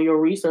you doing your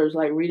research,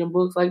 like reading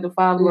books like the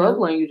 5 love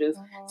languages,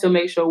 to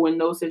make sure when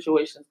those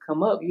situations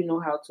come up, you know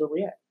how to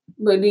react?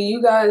 But do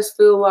you guys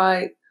feel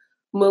like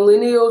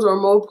millennials are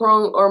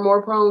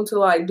more prone to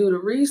like do the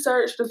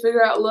research to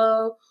figure out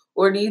love,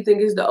 or do you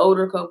think it's the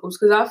older couples?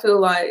 Because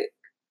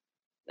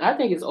I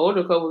think it's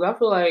older couples. I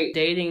feel like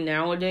dating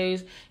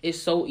nowadays is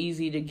so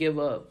easy to give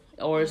up,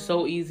 or it's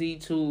so easy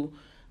to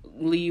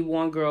leave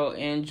one girl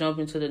and jump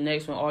into the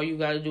next one. All you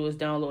got to do is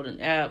download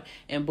an app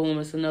and boom,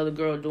 it's another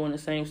girl doing the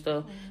same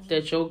stuff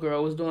that your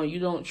girl was doing. You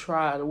don't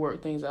try to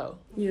work things out.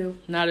 Yeah.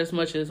 Not as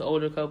much as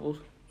older couples.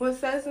 Well, it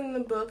says in the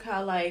book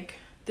how like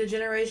the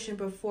generation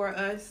before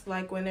us,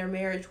 like when their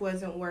marriage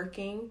wasn't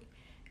working,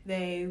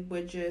 they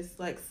would just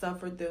like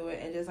suffer through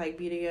it and just like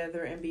be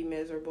together and be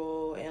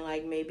miserable and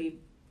like maybe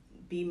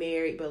be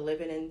married but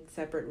living in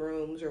separate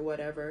rooms or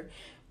whatever.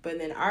 But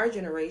then our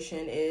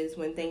generation is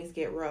when things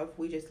get rough,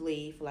 we just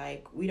leave.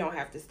 Like, we don't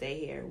have to stay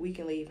here. We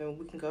can leave and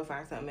we can go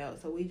find something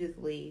else. So we just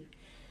leave.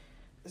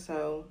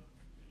 So.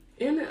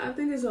 And I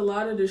think there's a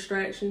lot of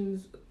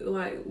distractions,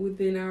 like,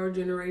 within our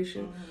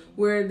generation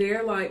where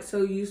they're, like,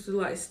 so used to,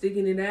 like,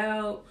 sticking it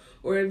out.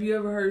 Or have you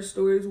ever heard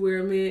stories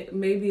where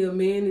maybe a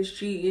man is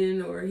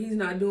cheating or he's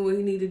not doing what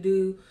he need to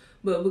do,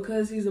 but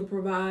because he's a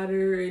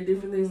provider and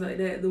different things like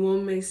that, the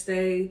woman may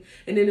stay.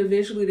 And then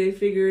eventually they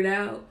figure it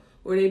out.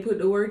 Or they put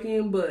the work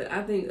in, but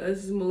I think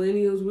us as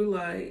millennials, we're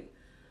like,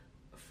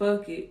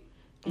 fuck it.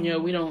 Yeah,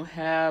 we don't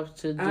have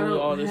to do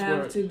all this work. I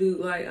don't have to do,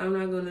 like, I'm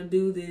not going to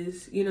do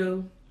this, you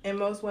know? And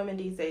most women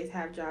these days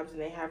have jobs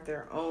and they have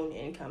their own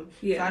income.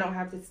 Yeah. So I don't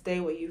have to stay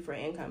with you for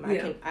income.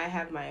 I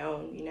have my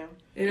own, you know?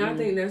 And I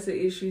think that's an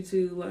issue,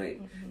 too.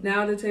 Like,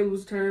 now the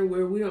table's turned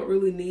where we don't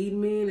really need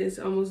men. It's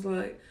almost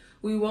like,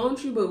 we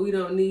want you, but we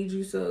don't need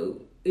you.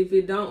 So if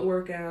it don't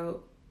work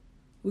out,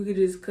 we could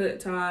just cut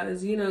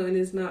ties, you know? And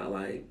it's not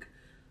like,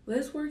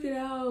 let's work it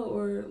out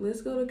or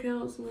let's go to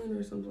counseling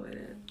or something like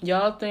that.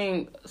 Y'all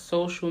think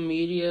social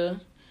media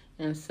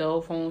and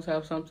cell phones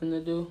have something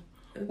to do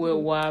with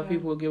why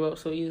people give up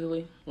so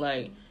easily?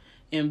 Like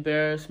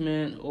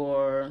embarrassment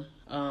or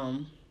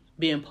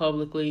being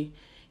publicly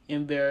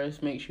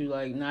embarrassed makes you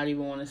like not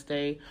even want to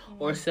stay,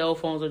 or cell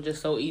phones are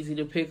just so easy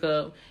to pick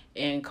up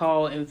and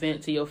call and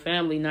vent to your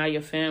family, now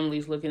your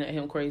family's looking at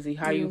him crazy.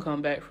 How you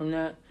come back from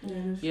that?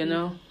 You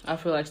know? I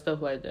feel like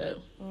stuff like that.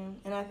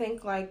 And I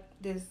think, like,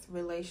 this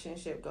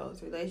relationship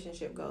goes.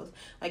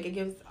 Like, it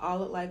gives all,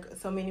 like,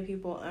 so many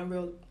people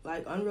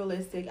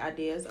unrealistic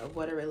ideas of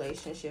what a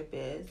relationship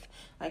is.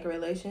 Like, a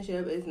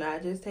relationship is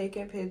not just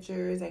taking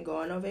pictures and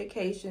going on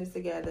vacations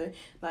together.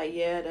 Like,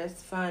 yeah,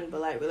 that's fun,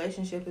 but, like,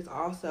 relationship is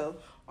also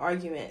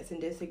arguments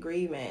and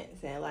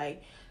disagreements, and,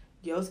 like,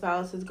 your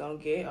spouse is gonna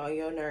get on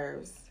your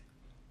nerves,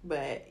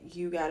 but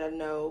you gotta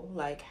know,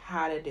 like,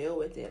 how to deal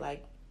with it.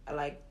 Like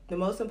the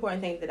most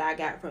important thing that I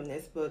got from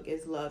this book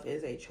is love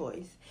is a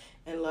choice,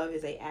 and love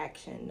is a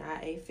action,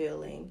 not a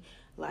feeling.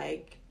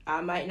 Like,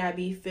 I might not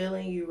be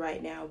feeling you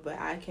right now, but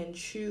I can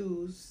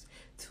choose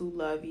to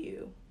love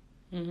you.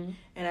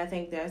 And I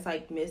think that's,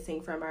 like,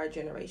 missing from our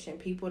generation.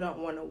 People don't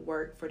want to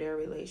work for their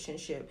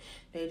relationship.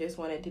 They just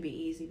want it to be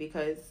easy,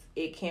 because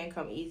it can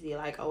come easy.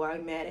 Like, oh,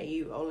 I'm mad at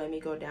you. Oh, let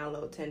me go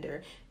download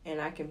Tinder and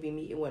I can be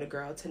meeting with a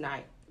girl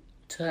tonight.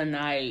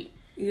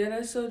 Yeah,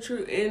 that's so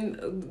true.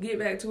 And get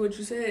back to what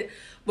you said.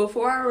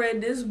 Before I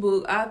read this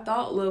book, I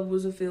thought love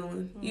was a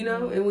feeling, you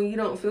know? And when you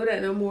don't feel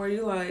that no more,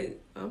 you're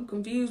like, I'm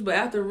confused. But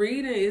after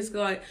reading, it's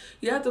like,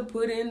 you have to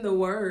put in the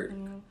work.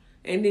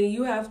 And then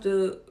you have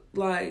to,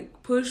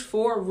 like, push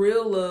for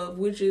real love,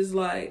 which is,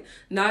 like,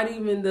 not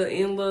even the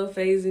in love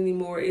phase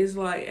anymore. It's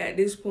like, at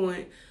this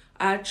point,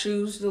 I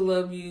choose to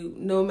love you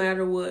no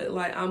matter what.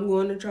 Like, I'm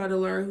going to try to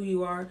learn who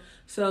you are.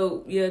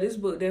 So, yeah, this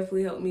book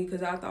definitely helped me,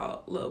 because I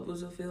thought love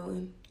was a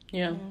feeling.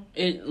 Yeah,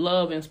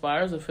 love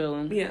inspires a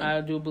feeling. Yeah.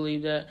 I do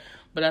believe that.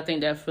 But I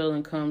think that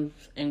feeling comes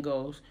and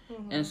goes.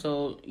 And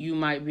so you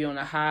might be on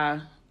a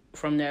high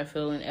from that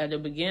feeling at the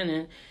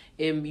beginning.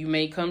 You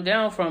may come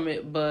down from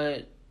it,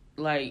 but,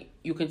 like,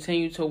 you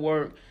continue to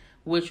work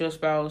with your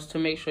spouse to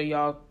make sure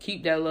y'all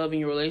keep that love in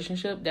your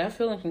relationship. That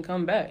feeling can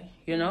come back,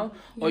 you know?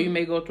 Or you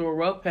may go through a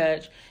rough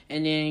patch,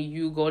 and then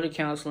you go to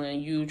counseling,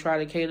 you try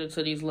to cater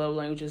to these love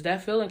languages.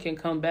 That feeling can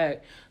come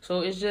back.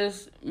 So it's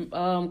just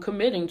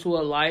committing to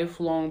a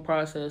lifelong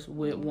process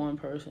with one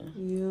person.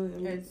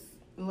 Yeah, it's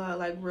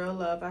like real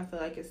love. I feel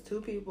like it's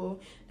two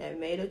people that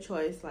made a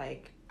choice.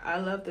 Like, I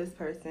love this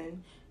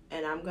person,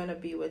 and I'm gonna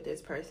be with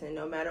this person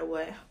no matter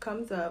what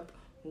comes up.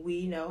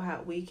 We know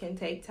how we can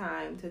take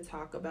time to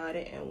talk about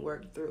it and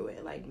work through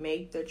it. Like,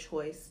 make the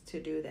choice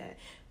to do that.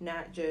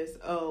 Not just,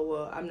 oh,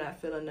 well, I'm not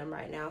feeling them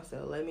right now,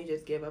 so let me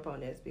just give up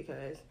on this,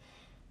 because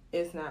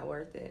it's not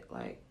worth it.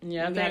 Like, you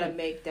gotta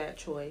make that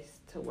choice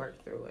to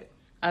work through it.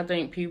 I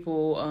think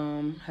people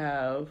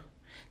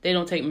they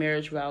don't take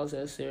marriage vows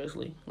as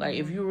seriously. Like,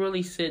 if you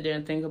really sit there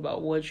and think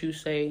about what you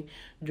say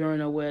during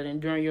a wedding,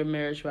 during your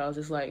marriage vows,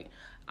 it's like,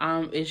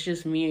 it's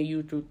just me and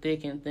you through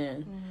thick and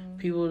thin.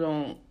 People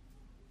don't,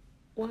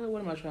 what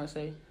am I trying to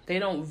say? They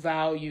don't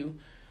value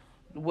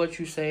what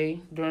you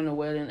say during the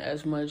wedding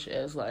as much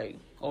as, like,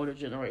 older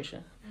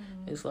generation.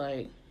 It's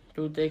like,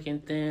 through thick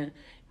and thin,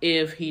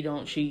 if he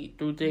don't cheat,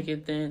 through thick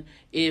and thin,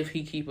 if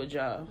he keep a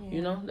job.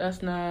 You know,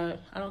 that's not,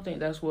 I don't think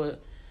that's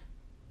what,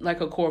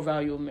 like, a core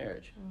value of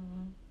marriage.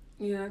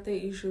 Yeah, I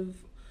think you should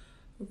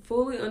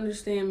fully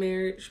understand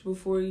marriage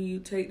before you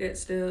take that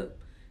step.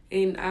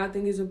 And I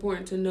think it's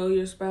important to know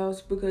your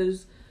spouse,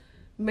 because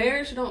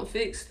marriage don't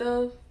fix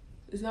stuff.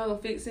 It's not gonna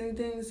fix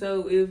anything.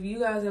 So if you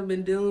guys have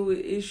been dealing with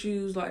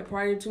issues, like,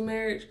 prior to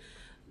marriage,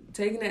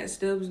 taking that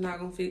step is not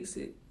gonna fix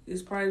it.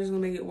 It's probably just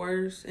gonna make it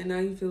worse, and now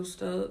you feel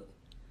stuck.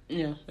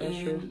 Yeah, that's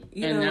true.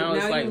 And now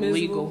it's, like,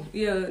 legal.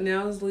 Yeah,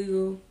 now it's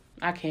legal.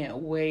 I can't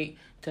wait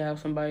to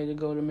have somebody to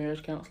go to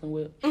marriage counseling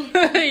with.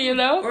 You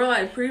know? Or,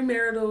 like,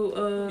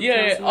 premarital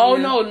counseling. Oh,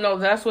 no,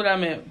 that's what I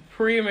meant.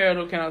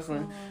 Premarital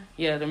counseling.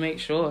 Yeah, to make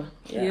sure.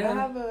 Yeah. I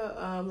have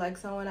a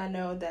someone I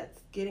know that's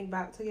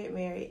about to get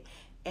married,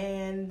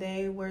 and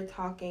they were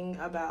talking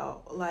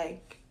about,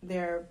 like,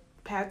 the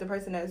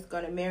person that's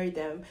going to marry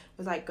them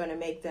was, like, going to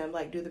make them,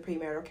 like, do the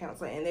premarital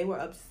counseling, and they were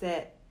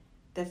upset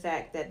the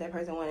fact that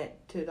person wanted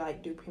to,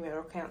 like, do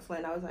premarital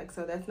counseling. I was like,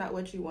 so that's not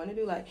what you want to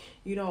do? Like,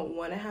 you don't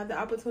want to have the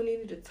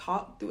opportunity to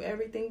talk through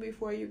everything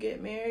before you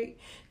get married?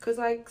 Because,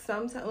 like,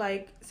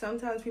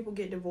 sometimes people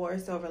get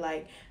divorced over,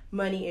 like,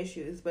 money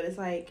issues, but it's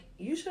like,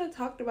 you should have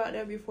talked about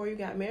that before you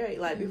got married.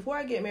 Like, before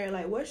I get married,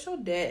 like, what's your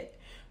debt?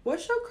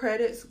 What's your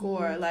credit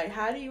score? Like,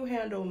 how do you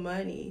handle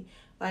money?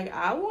 Like,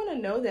 I want to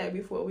know that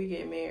before we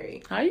get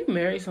married. How you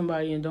marry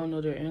somebody and don't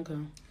know their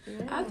income?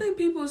 Yeah. I think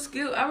people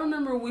I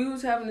remember we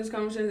was having this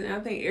conversation, and I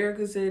think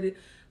Erica said it,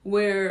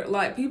 where,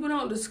 like, people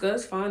don't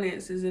discuss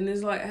finances, and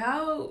it's like,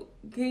 how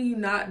can you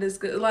not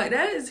discuss? Like,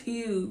 that is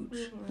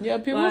huge. Yeah,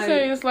 people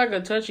say it's like a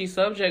touchy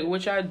subject,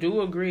 which I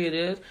do agree it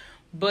is.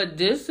 But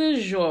this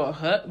is your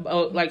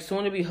like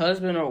soon to be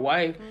husband or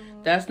wife.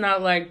 That's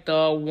not like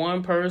the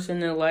one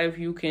person in life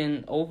you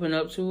can open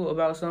up to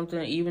about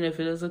something, even if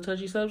it is a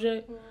touchy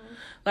subject.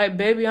 Like,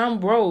 baby, I'm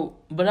broke,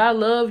 but I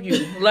love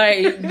you.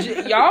 Like,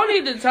 y'all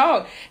need to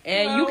talk.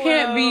 And you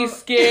can't be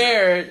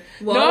scared.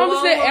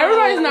 I'm saying?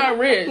 Everybody's not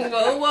rich.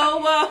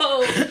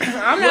 Whoa.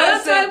 I'm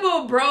not saying, type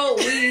of broke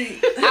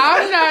we...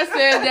 I'm not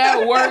saying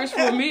that works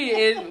for me.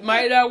 It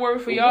might not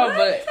work for y'all,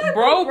 but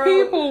broke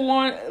people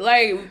want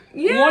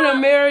to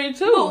marry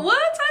too. But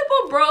what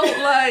type of broke?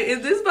 Like,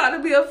 is this about to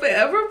be a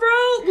forever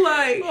broke?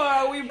 Like, or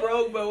are we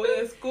broke, but we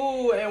in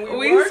school and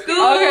we working?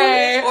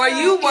 Okay. Or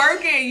you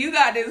working, you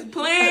got this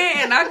plan,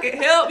 and I can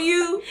help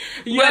you.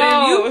 But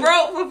if you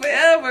broke for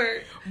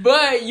forever.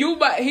 But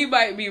he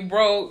might be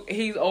broke.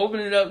 He's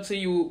opening it up to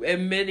you,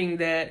 admitting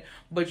that,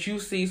 but you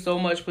see so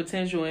much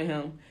potential in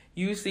him.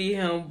 You see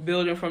him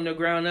building from the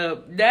ground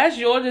up. That's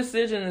your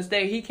decision to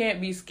stay. He can't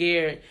be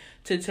scared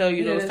to tell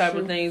you those type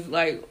of things.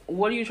 Like,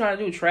 what are you trying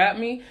to do? Trap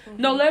me?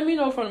 Mm-hmm. No, let me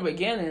know from the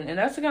beginning. And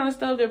that's the kind of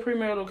stuff that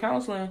premarital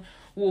counseling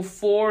will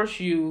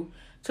force you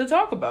to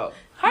talk about.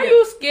 How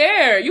you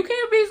scared? You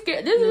can't be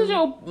scared. This is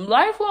your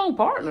lifelong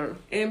partner.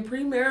 And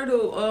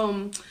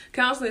premarital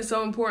counseling is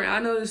so important. I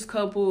know this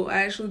couple,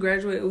 I actually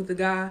graduated with a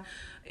guy,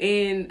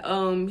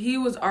 and he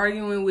was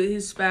arguing with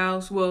his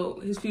spouse,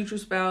 his future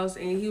spouse,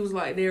 and he was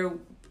like, they're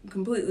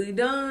completely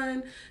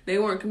done. They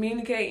weren't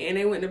communicating, and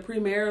they went to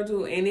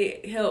premarital, and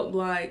it helped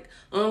like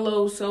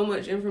unload so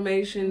much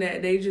information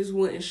that they just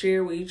wouldn't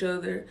share with each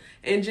other,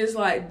 and just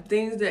like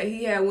things that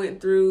he had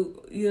went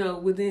through,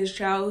 within his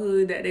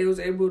childhood that they was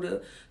able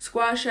to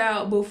squash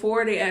out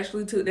before they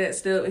actually took that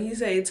step. And he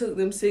said it took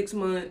them 6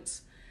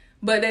 months,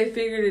 but they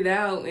figured it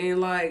out,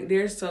 and like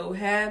they're so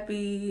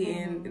happy,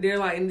 and they're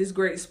like in this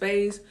great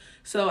space.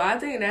 So I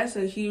think that's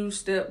a huge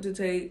step to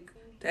take,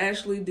 to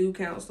actually do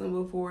counseling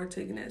before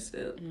taking that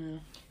step. Yeah.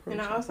 And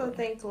I also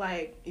think,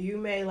 like,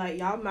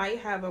 y'all might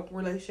have a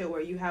relationship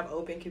where you have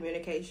open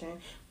communication,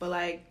 but,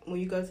 like, when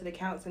you go to the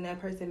counseling,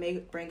 that person may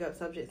bring up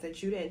subjects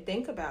that you didn't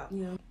think about.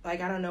 Yeah.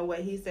 Like, I don't know what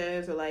he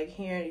says, or, like,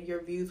 hearing your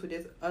views with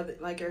this other,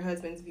 like, your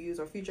husband's views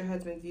or future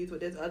husband's views with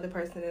this other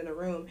person in the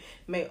room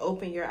may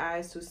open your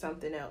eyes to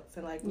something else,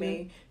 and, like,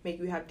 may make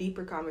you have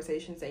deeper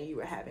conversations than you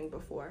were having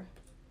before.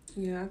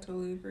 Yeah, I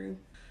totally agree.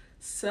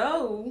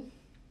 So,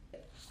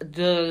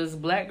 does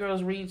Black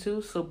Girls Read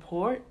Too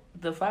support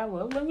the 5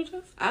 love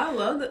languages? I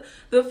love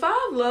the 5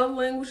 love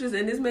languages,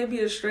 and this may be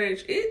a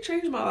stretch. It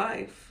changed my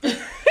life.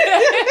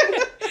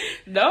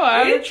 No,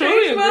 I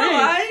truly agree.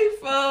 My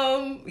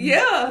life.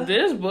 Yeah.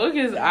 This book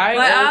is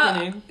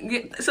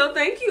eye-opening. So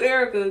thank you,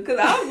 Erica, because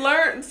I've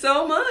learned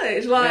so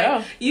much.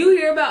 Like, you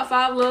hear about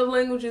 5 love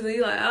languages, and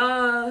you're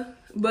like,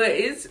 but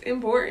it's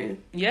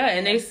important. Yeah,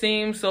 and they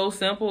seem so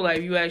simple.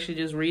 Like, you actually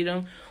just read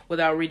them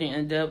without reading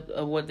in depth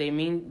of what they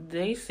mean.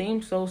 They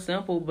seem so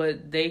simple,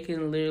 but they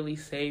can literally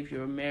save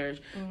your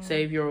marriage,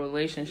 save your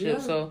relationship.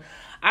 Yeah. So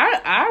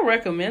I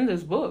recommend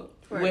this book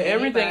with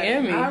everything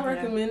in me. I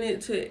recommend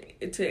it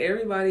to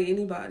everybody,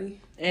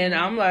 anybody. And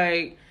I'm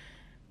like,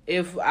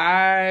 if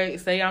I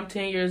say I'm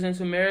 10 years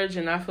into marriage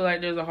and I feel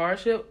like there's a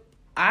hardship,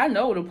 I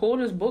know to pull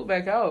this book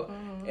back out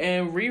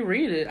and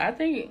reread it. I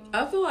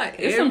feel like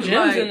there's some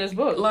gems in this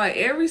book. Like,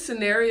 every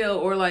scenario,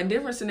 or like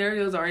different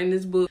scenarios are in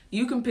this book.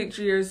 You can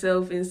picture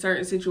yourself in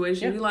certain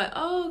situations. You're like,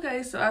 oh,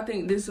 okay, so I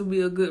think this will be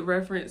a good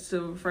reference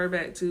to refer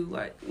back to,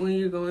 like, when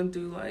you're going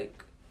through,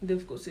 like,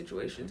 difficult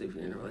situations if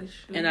you're in a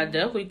relationship. And I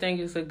definitely think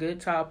it's a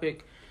good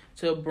topic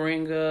to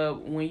bring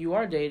up when you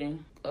are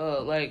dating.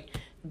 Like,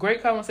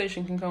 great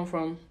conversation can come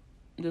from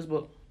this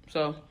book.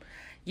 So,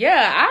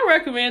 yeah, I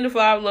recommend the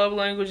 5 love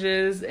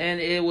languages,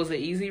 and it was an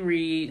easy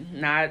read,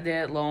 not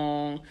that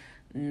long,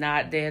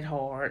 not that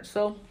hard.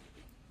 So,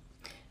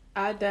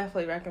 I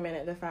definitely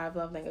recommended the 5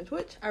 love language,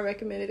 which I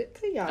recommended it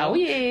to y'all. Oh,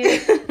 yeah.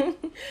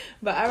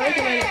 But I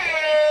recommend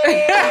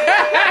it.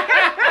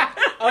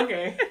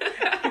 Okay.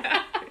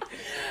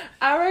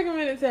 I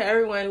recommend it to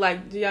everyone.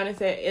 Like Gianna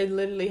said, it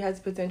literally has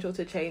potential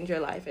to change your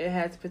life. It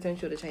has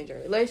potential to change your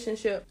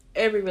relationship,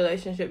 every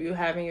relationship you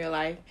have in your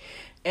life.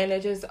 And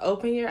it just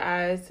open your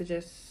eyes to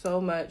just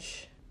so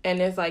much. And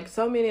there's, like,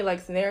 so many, like,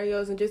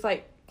 scenarios and just,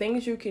 like,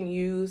 things you can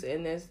use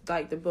in this,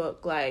 like, the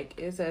book. Like,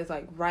 it says,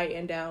 like,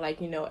 writing down, like,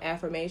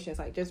 affirmations,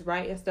 like, just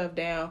writing stuff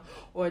down,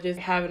 or just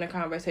having a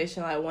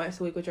conversation, like,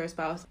 once a week with your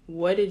spouse.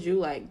 What did you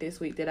like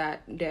this week that I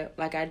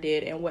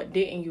did, and what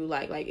didn't you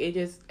like? Like, it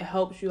just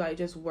helps you, like,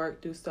 just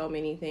work through so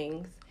many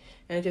things,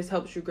 and it just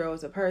helps you grow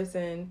as a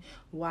person,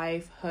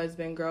 wife,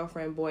 husband,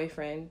 girlfriend,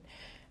 boyfriend.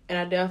 And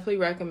I definitely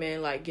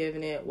recommend, like,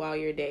 giving it while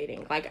you're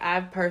dating. Like,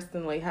 I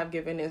personally have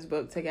given this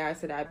book to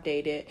guys that I've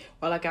dated,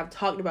 or, like, I've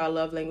talked about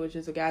love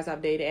languages with guys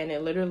I've dated, and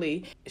it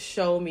literally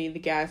showed me the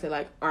guys that,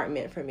 like, aren't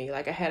meant for me.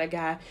 Like, I had a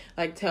guy,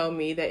 like, tell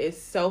me that it's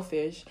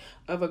selfish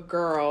of a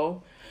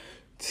girl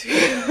to...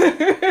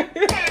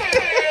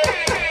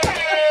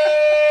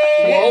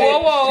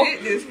 Whoa.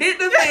 Shit just hit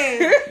the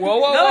fan. Whoa.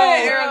 Go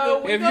ahead,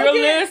 Erica. If you're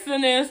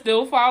listening,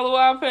 still follow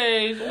our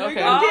page. We're Okay.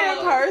 gonna get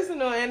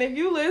personal, and if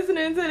you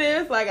listening to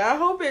this, like, I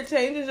hope it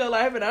changes your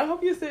life, and I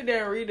hope you sit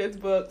there and read this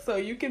book so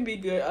you can be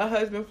good, a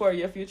husband for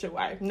your future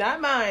wife.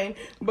 Not mine,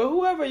 but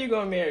whoever you're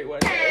gonna marry one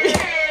day.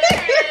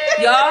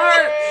 Y'all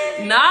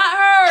heard, not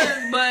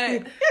hers,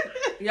 but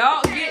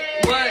y'all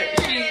get what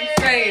she's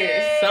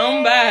saying.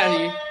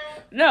 Somebody.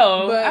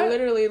 No. But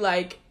literally,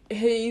 like,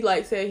 he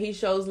said he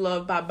shows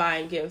love by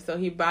buying gifts, so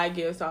he buy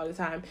gifts all the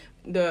time.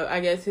 I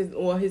guess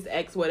his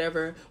ex,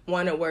 whatever,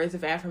 wanted words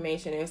of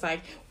affirmation. And it's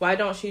like, why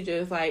don't she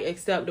just like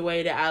accept the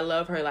way that I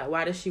love her? Like,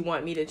 why does she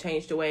want me to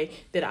change the way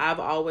that I've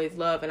always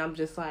loved? And I'm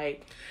just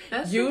like,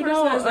 you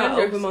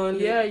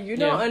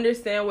don't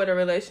understand what a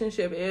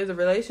relationship is. A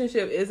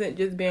relationship isn't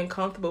just being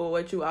comfortable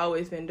with what you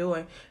always been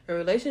doing. A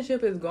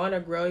relationship is going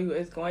to grow you.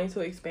 It's going to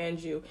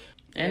expand you.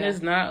 And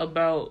it's not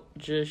about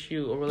just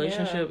you. A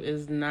relationship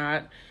is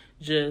not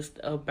just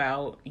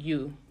about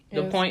you.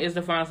 The point is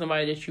to find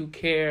somebody that you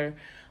care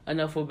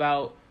enough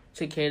about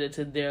to cater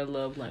to their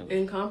love language.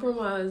 And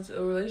compromise.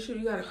 A relationship,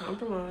 you gotta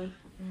compromise.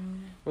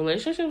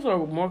 Relationships are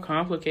more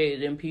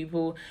complicated than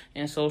people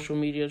and social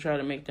media try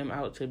to make them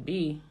out to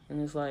be.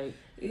 And it's like,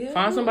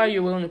 find somebody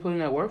you're willing to put in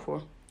that work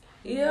for.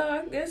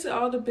 Yeah, I guess it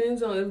all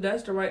depends on if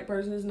that's the right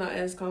person. It's not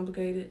as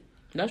complicated.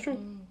 That's true.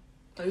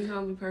 Like, it's not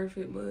gonna be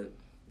perfect, but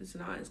it's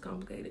not as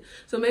complicated.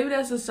 So maybe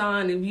that's a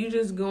sign. If you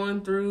just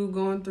going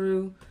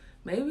through,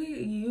 maybe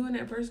you and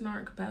that person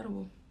aren't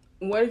compatible.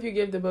 What if you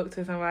give the book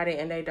to somebody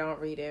and they don't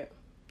read it?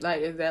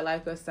 Like, is that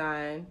like a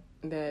sign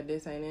that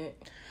this ain't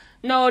it?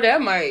 No, that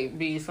might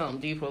be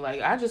something deeper.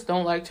 Like, I just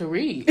don't like to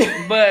read.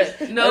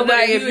 But no,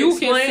 like, if you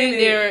can explain sit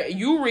there,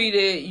 you read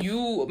it,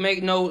 you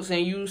make notes,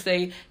 and you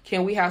say,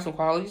 can we have some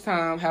quality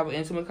time, have an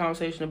intimate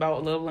conversation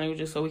about love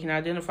languages so we can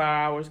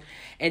identify ours,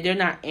 and they're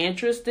not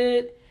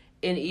interested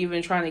in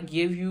even trying to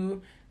give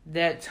you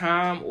that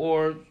time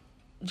or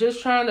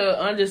just trying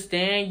to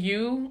understand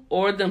you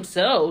or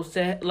themselves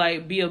to,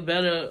 like, be a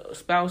better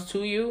spouse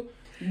to you,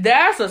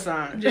 that's a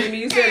sign. Jamie,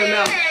 you said a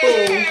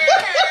mouthful.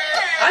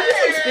 I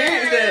just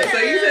experienced that. So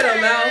you said a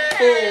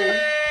mouthful.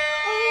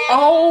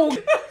 Oh.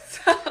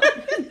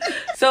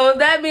 So with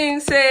that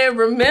being said,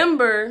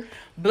 remember,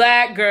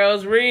 Black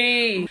girls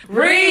read.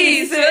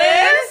 Read,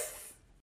 sis.